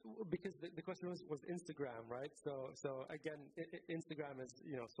because the question was Instagram, right? So again, Instagram is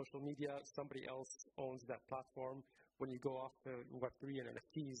social media. Somebody else owns that platform. When you go off to Web3 and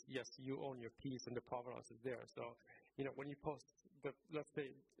NFTs, yes, you own your piece and the provenance is there. So when you post let's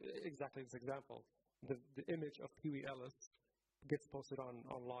say exactly this example, the image of Pee Wee Ellis gets posted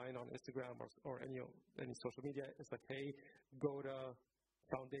online on Instagram or any social media. It's like, hey, go to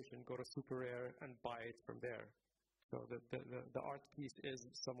Foundation, go to Super Rare and buy it from there. So the art piece is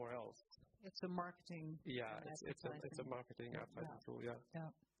somewhere else. It's a marketing. Yeah, it's a marketing advertising tool. Yeah.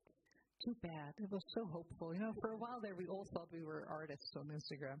 Too bad. It was so hopeful. For a while there, we all thought we were artists on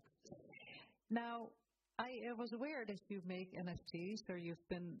Instagram. Now, I was aware that you make NFTs, or you've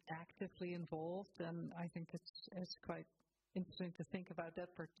been actively involved, and I think it's quite interesting to think about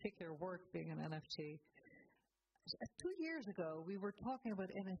that particular work being an NFT. 2 years ago, we were talking about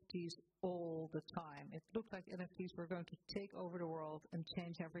NFTs all the time. It looked like NFTs were going to take over the world and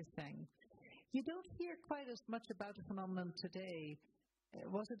change everything. You don't hear quite as much about the phenomenon today.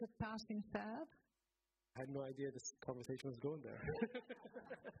 Was it a passing fad? I had no idea this conversation was going there.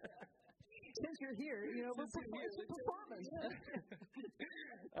 Since you're here, it's a performance.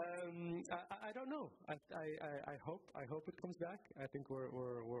 I don't know. I hope it comes back. I think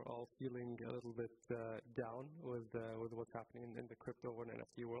we're all feeling a little bit down with what's happening in the crypto and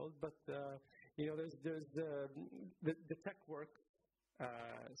NFT world. But there's the tech work.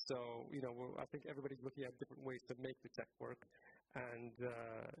 So I think everybody's looking at different ways to make the tech work and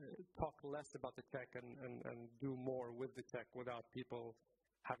talk less about the tech and do more with the tech without people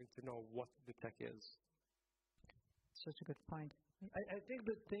having to know what the tech is. Such a good point. I think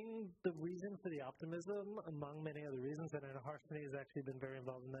the reason for the optimism, among many other reasons, and Harshini has actually been very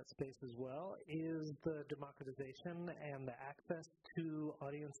involved in that space as well, is the democratization and the access to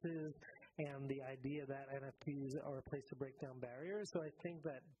audiences and the idea that NFTs are a place to break down barriers. So I think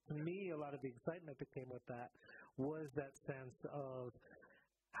that, to me, a lot of the excitement that came with that was that sense of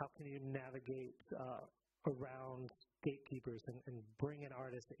how can you navigate around gatekeepers and bring an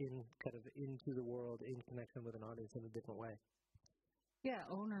artist into the world in connection with an audience in a different way. Yeah,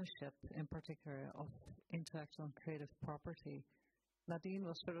 ownership in particular of intellectual and creative property. Nadine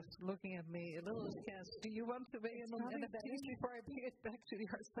was sort of looking at me a little askance. Do you want to weigh in on NFTs before I bring it back to the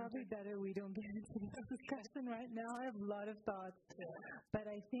art center? Probably better we don't get into this discussion right now. I have a lot of thoughts. But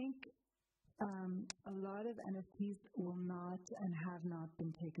I think a lot of NFTs will not and have not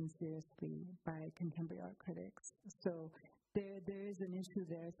been taken seriously by contemporary art critics. So there is an issue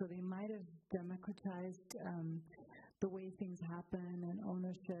there. So they might have democratized the way things happen and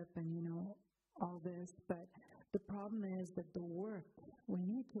ownership and, all this. But the problem is that the work, we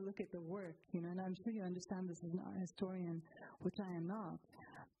need to look at the work, and I'm sure you understand this as an art historian, which I am not.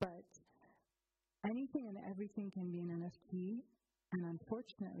 But anything and everything can be an NFT. And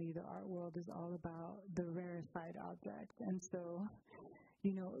unfortunately, the art world is all about the rarefied object. And so,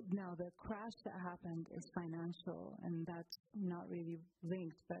 now the crash that happened is financial, and that's not really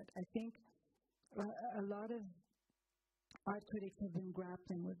linked. But I think a lot of art critics have been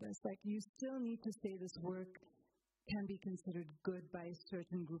grappling with this. Like, you still need to say this work can be considered good by a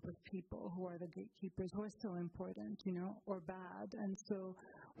certain group of people who are the gatekeepers, who are still important, or bad. And so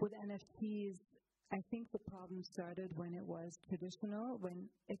with NFTs, I think the problem started when it was traditional,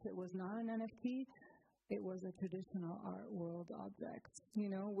 if it was not an NFT, it was a traditional art world object,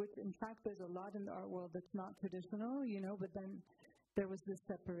 which in fact there's a lot in the art world that's not traditional, but then there was this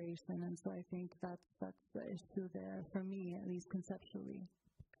separation, and so I think that's the issue there, for me, at least conceptually.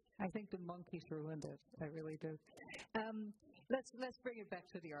 I think the monkeys ruined it. I really do. Let's bring it back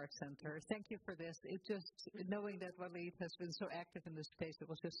to the Art Center. Thank you for this. It just, knowing that Walid has been so active in this space, it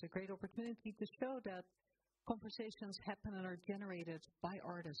was just a great opportunity to show that conversations happen and are generated by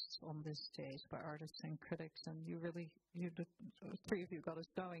artists on this stage, by artists and critics, and you the three of you got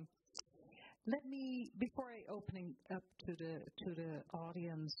us going. Let me, before I open up to the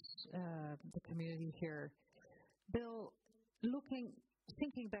audience, the community here, Bill,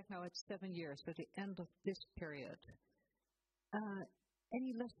 thinking back now at 7 years, at the end of this period,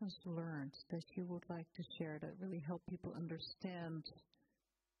 any lessons learned that you would like to share that really help people understand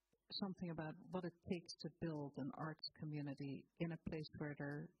something about what it takes to build an arts community in a place where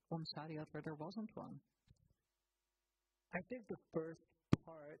there wasn't one? I think the first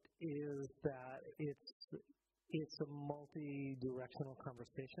part is that it's a multi-directional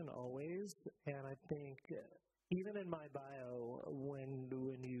conversation always, and I think even in my bio, when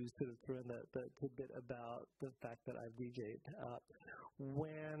you sort of threw in the tidbit about the fact that I've DJ'd,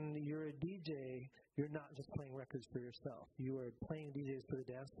 when you're a DJ, you're not just playing records for yourself. You are playing DJs for the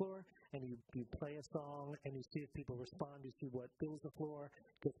dance floor, and you play a song, and you see if people respond. You see what fills the floor,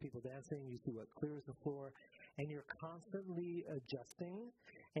 gets people dancing. You see what clears the floor. And you're constantly adjusting,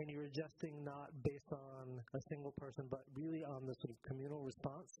 and you're adjusting not based on a single person, but really on the sort of communal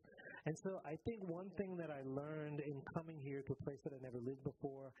response. And so I think one thing that I learned in coming here to a place that I never lived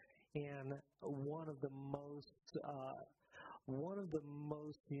before, and one of the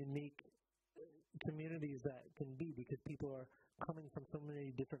most unique communities that can be, because people are coming from so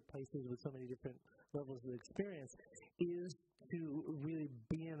many different places with so many different levels of experience, is to really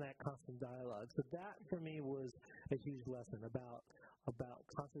be in that constant dialogue. So that for me was a huge lesson about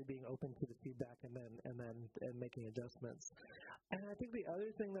constantly being open to the feedback and making adjustments. And I think the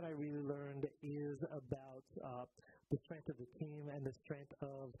other thing that I really learned is about the strength of the team and the strength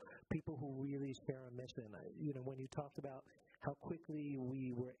of people who really share a mission. When you talked about how quickly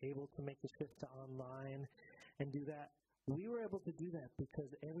we were able to make the shift to online and do that, we were able to do that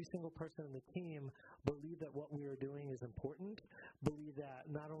because every single person on the team believed that what we were doing is important, believed that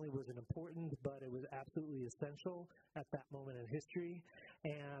not only was it important, but it was absolutely essential at that moment in history,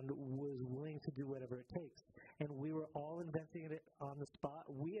 and was willing to do whatever it takes. And we were all inventing it on the spot.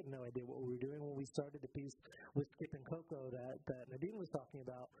 We had no idea what we were doing when we started the piece with Skip and Coco that Nadine was talking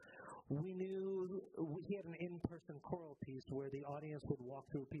about. We knew he had an in-person choral piece where the audience would walk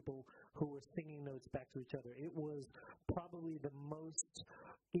through people who were singing notes back to each other. It was probably the most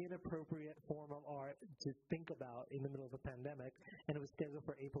inappropriate form of art to think about in the middle of a pandemic, and it was scheduled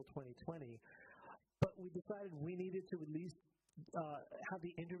for April 2020. But we decided we needed to at least have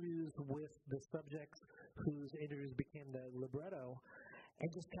the interviews with the subjects whose interviews became the libretto,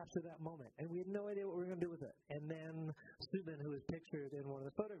 and just capture that moment. And we had no idea what we were going to do with it. And then Subin, who was pictured in one of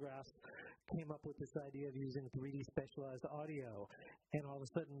the photographs, came up with this idea of using 3D specialized audio. And all of a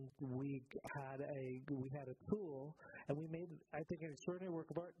sudden, we had a tool, and we made, I think, an extraordinary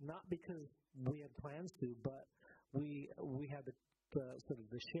work of art, not because we had plans to, but we had the sort of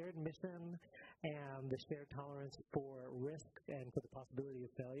the shared mission and the shared tolerance for risk and for the possibility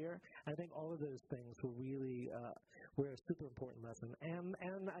of failure. I think all of those things were really were a super important lesson. And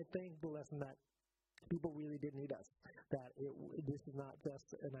I think the lesson that people really did need us, that this is not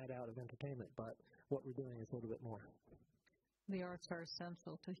just a night out of entertainment, but what we're doing is a little bit more. The arts are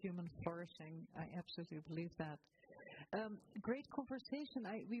essential to human flourishing. I absolutely believe that. Great conversation.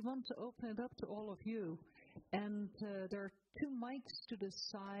 We want to open it up to all of you. And there are 2 mics to the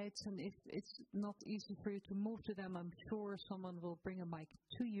sides, and if it's not easy for you to move to them, I'm sure someone will bring a mic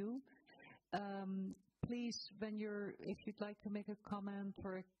to you. Please, if you'd like to make a comment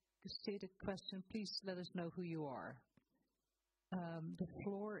or state a question, please let us know who you are. The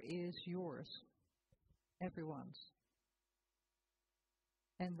floor is yours, everyone's.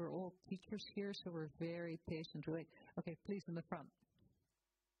 And we're all teachers here, so we're very patient. Okay, please in the front.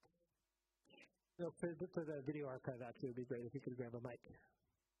 For the video archive, actually, it would be great if you could grab a mic.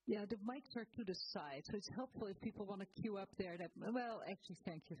 Yeah, the mics are to the side, so it's helpful if people want to queue up there. Actually,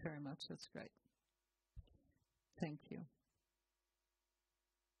 thank you very much. That's great. Thank you.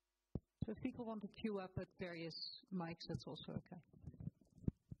 So if people want to queue up at various mics, that's also okay.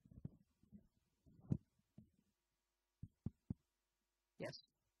 Yes.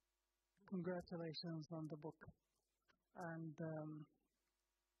 Congratulations on the book. And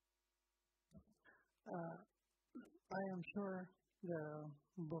I am sure the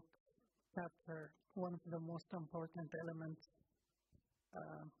book captures one of the most important elements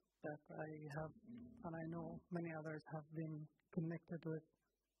that I have, and I know many others have been connected with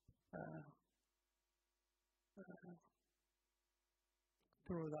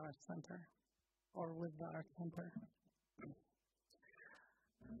through the Art Center or with the Art Center.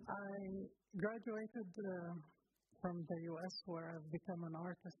 I graduated from the U.S. where I've become an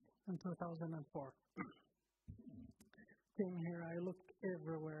artist in 2004. Came here, I looked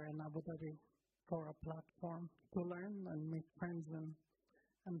everywhere in Abu Dhabi for a platform to learn and meet friends and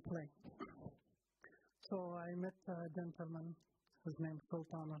and play. So I met a gentleman, his name is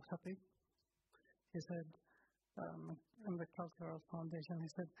Sultan Al-Khafi. He said, in the Cultural Foundation, he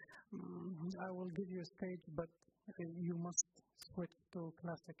said, I will give you a stage, but you must switch to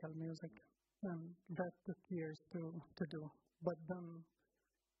classical music. And that took years to do, but done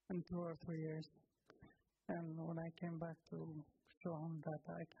in 2 or 3 years. And when I came back to show him that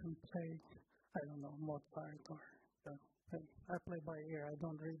I can play, I don't know, Mozart or I play by ear. I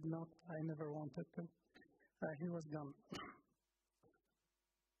don't read notes. I never wanted to. He was gone.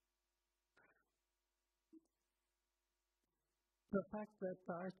 The fact that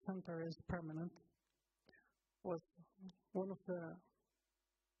the art center is permanent was one of the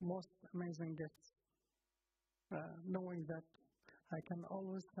most amazing gifts. Knowing that I can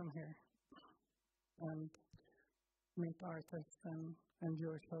always come here and meet artists and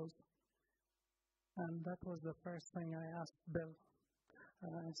enjoy shows. And that was the first thing I asked Bill.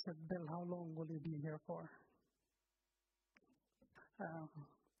 I said, Bill, how long will you be here for?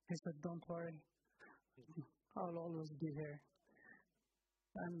 He said, don't worry. I'll always be here.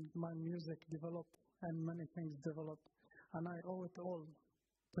 And my music developed and many things developed. And I owe it all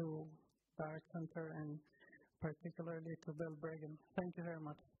to the Art Center and particularly to Bill Bregan. Thank you very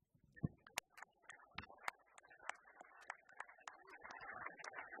much.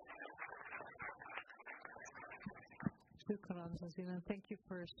 Shukran, Zazina. Thank you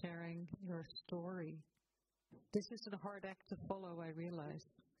for sharing your story. This isn't a hard act to follow, I realize.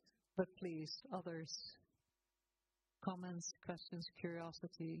 But please, others, comments, questions,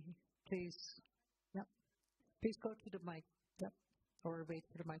 curiosity, please. Yep. Please go to the mic. Yep. Or wait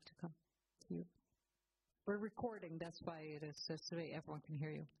for the mic to come to you. We're recording, that's why it is so that everyone can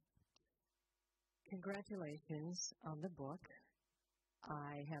hear you. Congratulations on the book.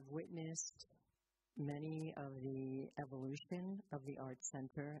 I have witnessed many of the evolution of the Art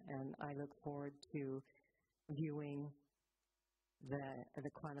Center, and I look forward to viewing the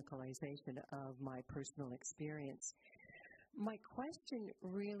chronicalization of my personal experience. My question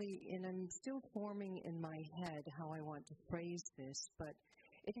really, and I'm still forming in my head how I want to phrase this, but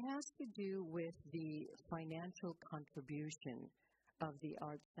it has to do with the financial contribution of the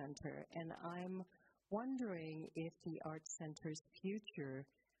Art Center, and I'm wondering if the Art Center's future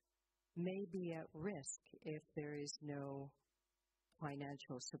may be at risk if there is no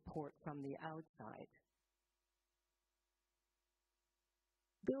financial support from the outside.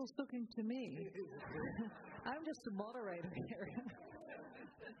 Bill's looking to me. I'm just a moderator here.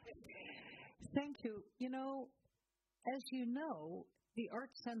 Thank you. You know, as you know, the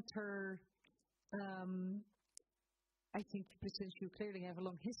Art Center, I think since you clearly have a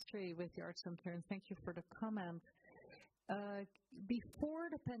long history with the Art Center, and thank you for the comment, before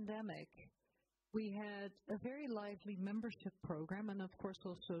the pandemic, we had a very lively membership program and, of course,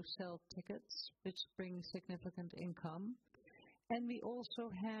 also sell tickets, which bring significant income. And we also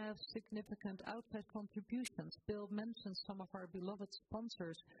have significant outside contributions. Bill mentioned some of our beloved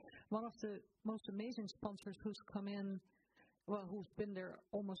sponsors. One of the most amazing sponsors who's come in, well, who's been there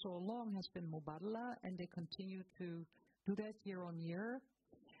almost all along, has been Mubadala, and they continue to do that year on year.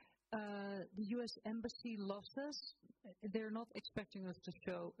 The U.S. Embassy loves us. They're not expecting us to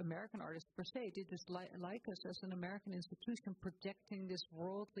show American artists per se. They just like us as an American institution projecting this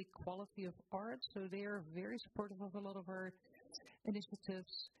worldly quality of art. So they are very supportive of a lot of our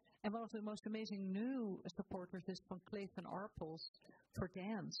initiatives. And one of the most amazing new supporters is Van Cleef & Arpels for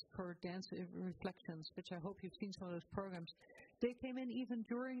dance reflections, which I hope you've seen some of those programs. They came in even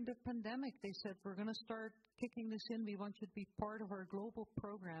during the pandemic. They said, we're going to start kicking this in. We want you to be part of our global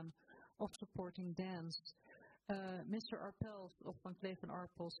program of supporting dance. Mr. Arpels of Van Cleef &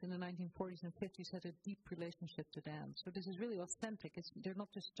 Arpels in the 1940s and 50s had a deep relationship to dance. So this is really authentic. They're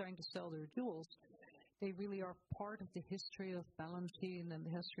not just trying to sell their jewels. They really are part of the history of Balanchine and the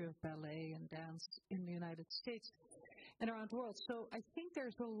history of ballet and dance in the United States and around the world. So I think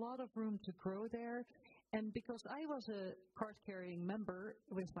there's a lot of room to grow there. And because I was a card-carrying member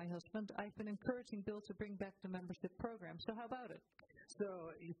with my husband, I've been encouraging Bill to bring back the membership program. So how about it?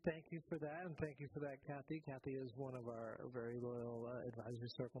 So thank you for that, and thank you for that, Kathy. Kathy is one of our very loyal advisory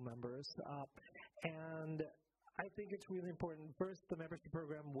circle members. And I think it's really important. First, the membership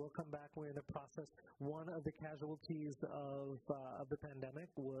program will come back. We're in the process. One of the casualties of the pandemic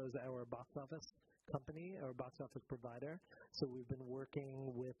was our box office company, our box office provider. So we've been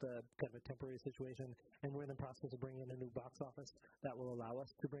working with a kind of a temporary situation, and we're in the process of bringing in a new box office that will allow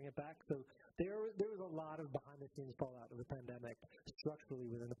us to bring it back. So there was a lot of behind-the-scenes fallout of the pandemic structurally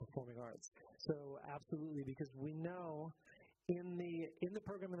within the performing arts. So absolutely, because we know in the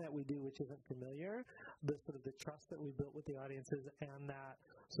programming that we do, which isn't familiar, the sort of the trust that we built with the audiences and that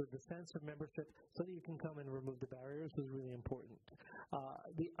sort of the sense of membership so that you can come and remove the barriers was really important.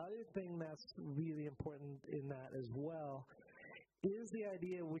 The other thing that's really important in that as well is the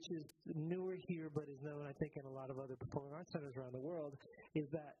idea, which is newer here but is known, I think, in a lot of other performing arts centers around the world, is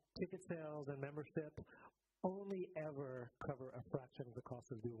that ticket sales and membership only ever cover a fraction of the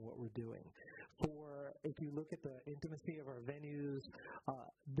cost of doing what we're doing. If you look at the intimacy of our venues,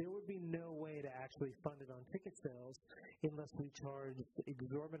 there would be no way to actually fund it on ticket sales unless we charged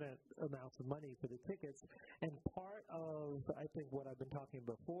exorbitant amounts of money for the tickets. And part of, I think, what I've been talking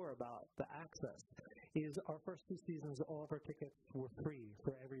before about the access is our first 2 seasons, all of our tickets were free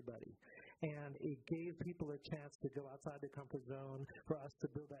for everybody. And it gave people a chance to go outside the comfort zone, for us to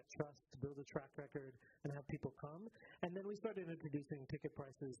build that trust, to build a track record, and have people come. And then we started introducing ticket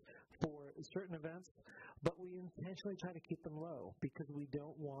prices for certain events, but we intentionally try to keep them low because we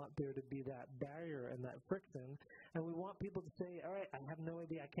don't want there to be that barrier and that friction. And we want people to say, all right, I have no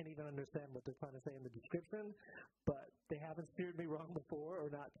idea, I can't even understand what they're trying to say in the description, but they haven't steered me wrong before or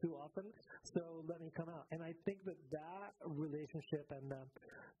not too often, so let me come out. And I think that relationship and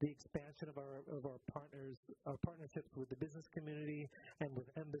the expansion of our partnerships with the business community and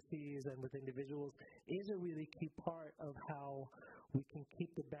with embassies and with individuals is a really key part of how we can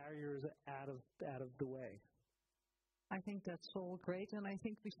keep the barriers out of the way. I think that's all great, and I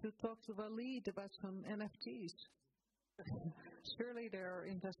think we should talk to Walid about some NFTs. Surely there are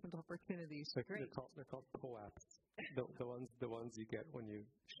investment opportunities. They're called POAPs. The ones you get when you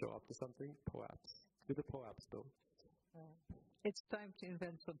show up to something. POAPs. Do the POAPs though. It's time to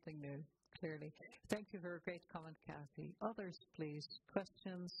invent something new. Clearly. Thank you for a great comment, Kathy. Others, please.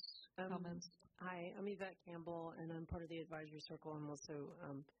 Questions, comments? Hi, I'm Yvette Campbell, and I'm part of the advisory circle. I'm also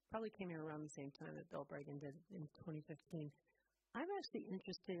probably came here around the same time that Bill Bregan did in 2015. I'm actually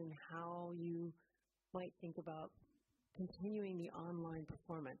interested in how you might think about continuing the online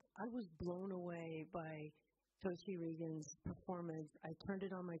performance. I was blown away by Toshi Regan's performance. I turned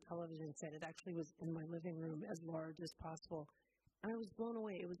it on my television set. It actually was in my living room, as large as possible. And I was blown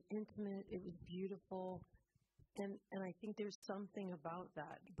away. It was intimate. It was beautiful. And I think there's something about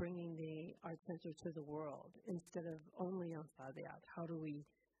that, bringing the art center to the world instead of only outside the art. How do we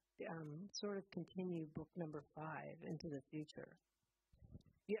sort of continue book number 5 into the future?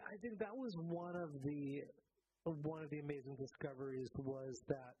 Yeah, I think that was one of the amazing discoveries was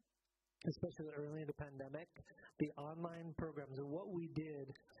that, especially early in the pandemic, the online programs and what we did,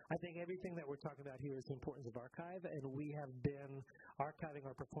 I think everything that we're talking about here is the importance of archive, and we have been archiving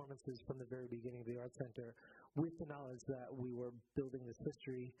our performances from the very beginning of the Art Center with the knowledge that we were building this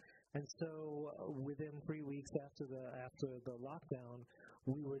history. And so within 3 weeks after the lockdown,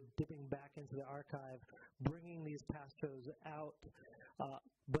 we were dipping back into the archive, bringing these past shows out,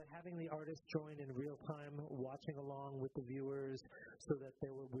 but having the artists join in real time, watching along with the viewers, so that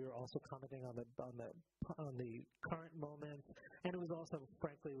we were also commenting on the current moment. And it was also,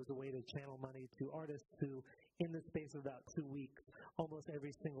 frankly, it was a way to channel money to artists who, in the space of about 2 weeks, almost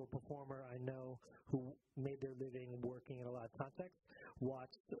every single performer I know who made their living working in a lot of context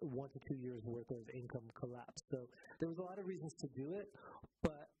watched 1 to 2 years worth of income collapse. So there was a lot of reasons to do it,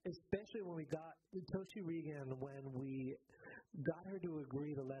 but especially when we got Toshi Regan, when we got her to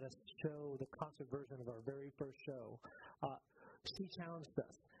agree to let us show the concert version of our very first show, she challenged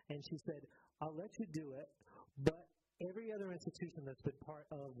us, and she said, I'll let you do it, but every other institution that's been part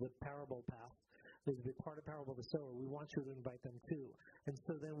of the Parable Path, that's been part of Parable the Sower, we want you to invite them too. And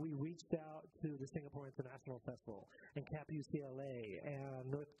so then we reached out to the Singapore International Festival and CAP UCLA and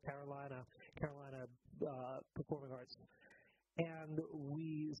North Carolina Performing Arts. And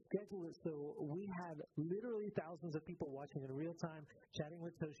we scheduled it so we had literally thousands of people watching in real time, chatting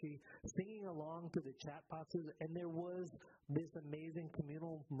with Toshi, singing along to the chat boxes, and there was this amazing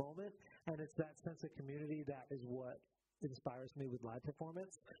communal moment, and it's that sense of community that is what inspires me with live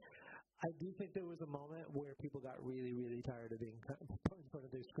performance. I do think there was a moment where people got really, really tired of being put in front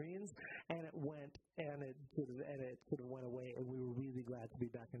of their screens, and it sort of went away, and we were really glad to be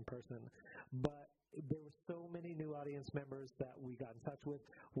back in person. But there were so many new audience members that we got in touch with.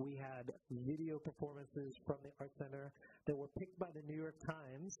 We had video performances from the Art Center that were picked by the New York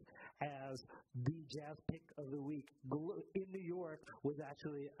Times as the jazz pick of the week. In New York was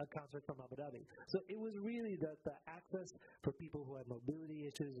actually a concert from Abu Dhabi. So it was really the access for people who had mobility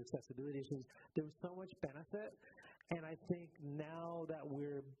issues, accessibility issues. There was so much benefit, and I think now that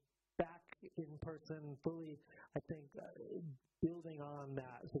we're back in person fully, I think building on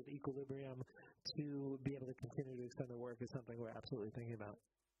that sort of equilibrium to be able to continue to extend the work is something we're absolutely thinking about.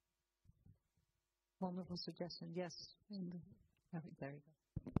 Wonderful suggestion. Yes. There you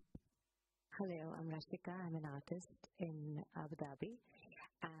go. Hello, I'm Rashika. I'm an artist in Abu Dhabi.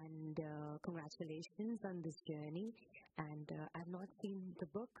 And congratulations on this journey. And I've not seen the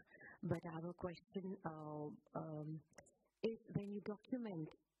book, but I have a question. If when you document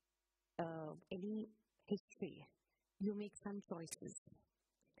any history, you make some choices.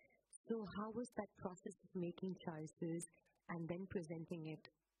 So how was that process of making choices and then presenting it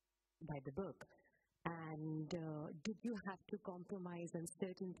by the book? And did you have to compromise on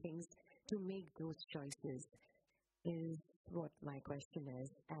certain things to make those choices? Is what my question is.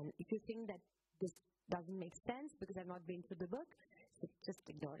 And if you think that this doesn't make sense because I've not been through the book, so just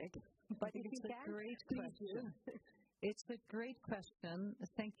ignore it. But if you can, please do. It's a great question.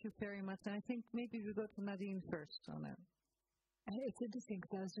 Thank you very much. And I think maybe we go to Nadine first on that. It's interesting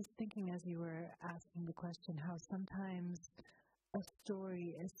because I was just thinking as you were asking the question how sometimes a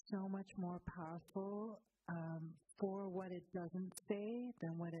story is so much more powerful for what it doesn't say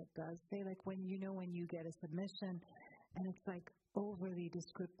than what it does say. Like when you get a submission and it's like overly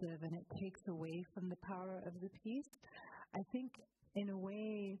descriptive and it takes away from the power of the piece. I think in a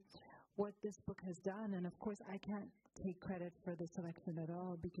way what this book has done, and of course I can't take credit for the selection at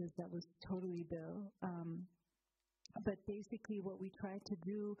all because that was totally Bill. But basically what we tried to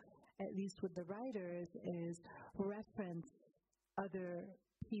do, at least with the writers, is reference other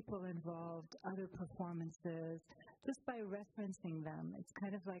people involved, other performances, just by referencing them. It's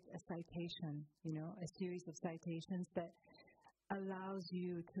kind of like a citation, a series of citations that allows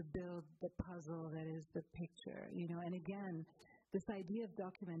you to build the puzzle that is the picture, And again, this idea of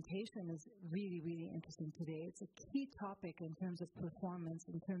documentation is really, really interesting today. It's a key topic in terms of performance,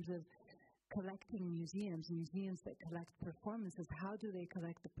 in terms of collecting museums that collect performances. How do they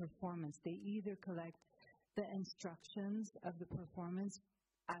collect the performance? They either collect the instructions of the performance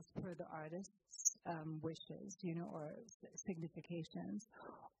as per the artist's wishes, or significations,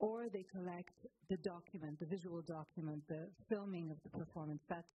 or they collect the document, the visual document, the filming of the performance.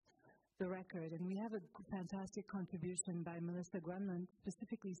 That's the record. And we have a fantastic contribution by Melissa Grunland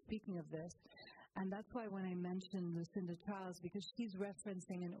specifically speaking of this. And that's why when I mentioned Lucinda Charles, because she's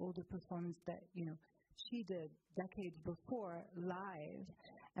referencing an older performance that, she did decades before live.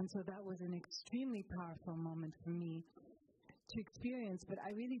 And so that was an extremely powerful moment for me to experience. But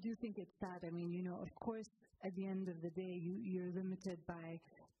I really do think it's sad. I mean, of course, at the end of the day, you're limited by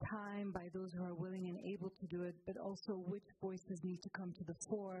time, by those who are willing and able to do it, but also which voices need to come to the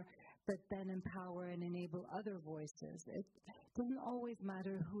fore that then empower and enable other voices. It doesn't always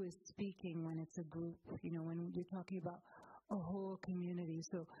matter who is speaking when it's a group, when you're talking about a whole community.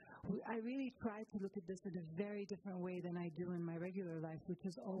 So I really try to look at this in a very different way than I do in my regular life, which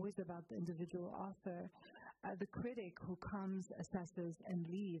is always about the individual author. The critic who comes, assesses, and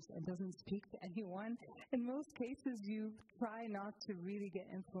leaves and doesn't speak to anyone. In most cases, you try not to really get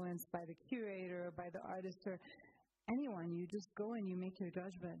influenced by the curator or by the artist or anyone. You just go and you make your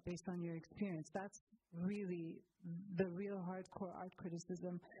judgment based on your experience. That's really the real hardcore art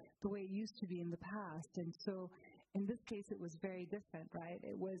criticism, the way it used to be in the past. And so in this case, it was very different, right?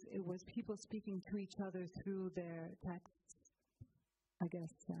 It was people speaking to each other through their texts, I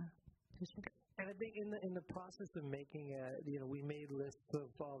guess. And I think in the process of making it, we made lists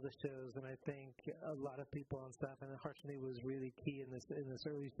of all the shows, and I think a lot of people on staff, and Harshini was really key in this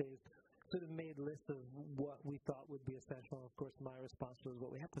early phase, sort of made lists of what we thought would be essential. Of course, my response was,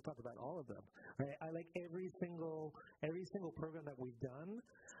 well, we have to talk about all of them. Right? I like every single program that we've done.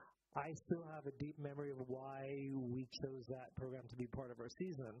 I still have a deep memory of why we chose that program to be part of our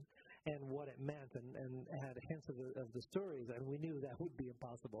season and what it meant, and had hints of the stories, and we knew that would be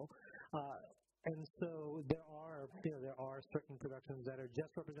impossible. And so there are certain productions that are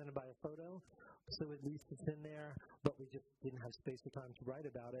just represented by a photo, so at least it's in there, but we just didn't have space or time to write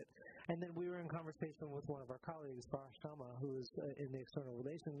about it. And then we were in conversation with one of our colleagues, Farah Shama, who is in the External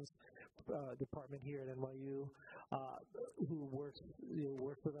Relations department here at NYU, who works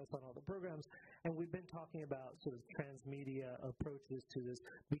with us on all the programs. And we've been talking about sort of transmedia approaches to this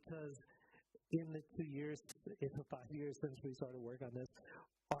because in the 2 years, in the 5 years since we started work on this,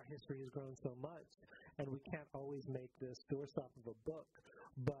 our history has grown so much, and we can't always make this doorstop of a book.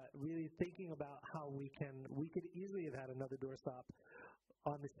 But really thinking about how we could easily have had another doorstop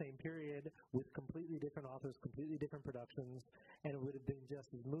on the same period with completely different authors, completely different productions, and it would have been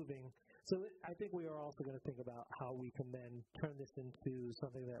just as moving. So I think we are also going to think about how we can then turn this into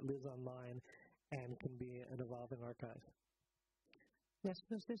something that lives online and can be an evolving archive. Yes,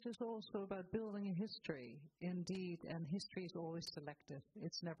 because this is also about building a history, indeed, and history is always selective.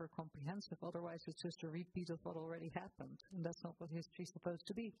 It's never comprehensive, otherwise it's just a repeat of what already happened, and that's not what history is supposed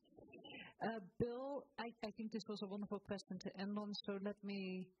to be. Bill, I think this was a wonderful question to end on, so let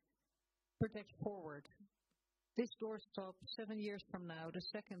me project forward. This doorstop, 7 years from now, the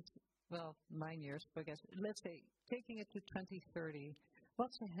second, 9 years, I guess, let's say, taking it to 2030,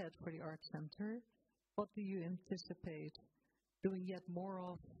 what's ahead for the Art Center? What do you anticipate doing yet more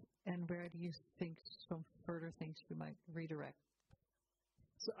of, and where do you think some further things you might redirect?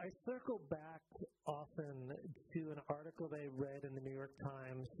 So I circle back often to an article that I read in the New York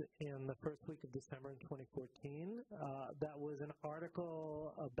Times in the first week of December in 2014. That was an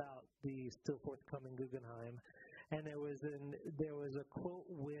article about the still forthcoming Guggenheim, and there was a quote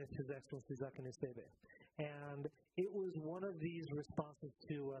with His Excellency Zaki Nusseibeh. And it was one of these responses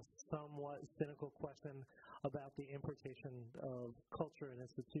to a somewhat cynical question about the importation of culture and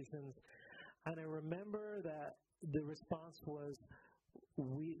institutions. And I remember that the response was,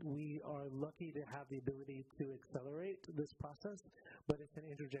 we are lucky to have the ability to accelerate this process, but it's a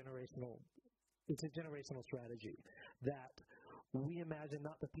generational strategy that we imagine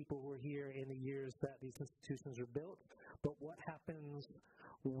not the people who are here in the years that these institutions are built, but what happens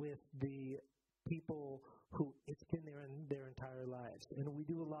with the people who it's been there in their entire lives. And we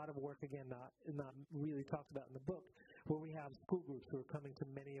do a lot of work, again, not really talked about in the book, where we have school groups who are coming to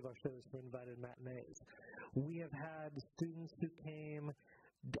many of our shows for invited matinees. We have had students who came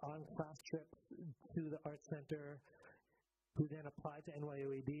on class trips to the Art Center who then applied to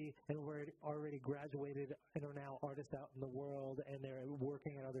NYUAD and were already graduated and are now artists out in the world, and they're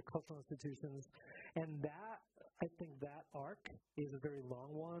working at other cultural institutions. And that, I think that arc is a very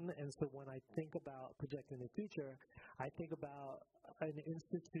long one. And so when I think about projecting the future, I think about an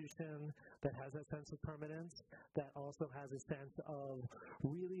institution that has a sense of permanence, that also has a sense of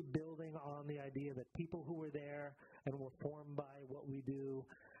really building on the idea that people who were there and were formed by what we do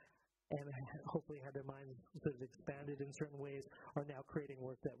and hopefully had their minds sort of expanded in certain ways, are now creating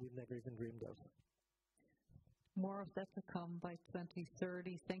work that we've never even dreamed of. More of that to come by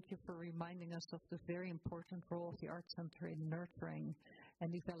 2030. Thank you for reminding us of the very important role of the Art Center in nurturing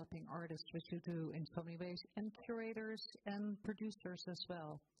and developing artists, which you do in so many ways, and curators and producers as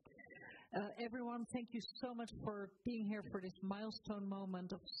well. Everyone, thank you so much for being here for this milestone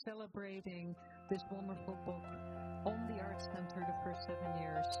moment of celebrating this wonderful book on the Art Center the first 7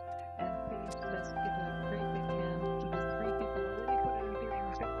 years. And please, let's give a great big hand to the 3 people who really put in here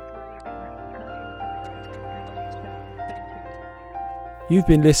and Thank you. You've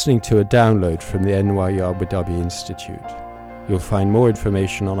been listening to a download from the NYU Abu Dhabi Institute. You'll find more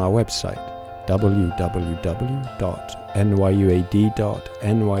information on our website,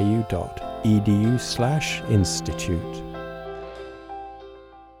 www.nyuad.nyu.edu/institute.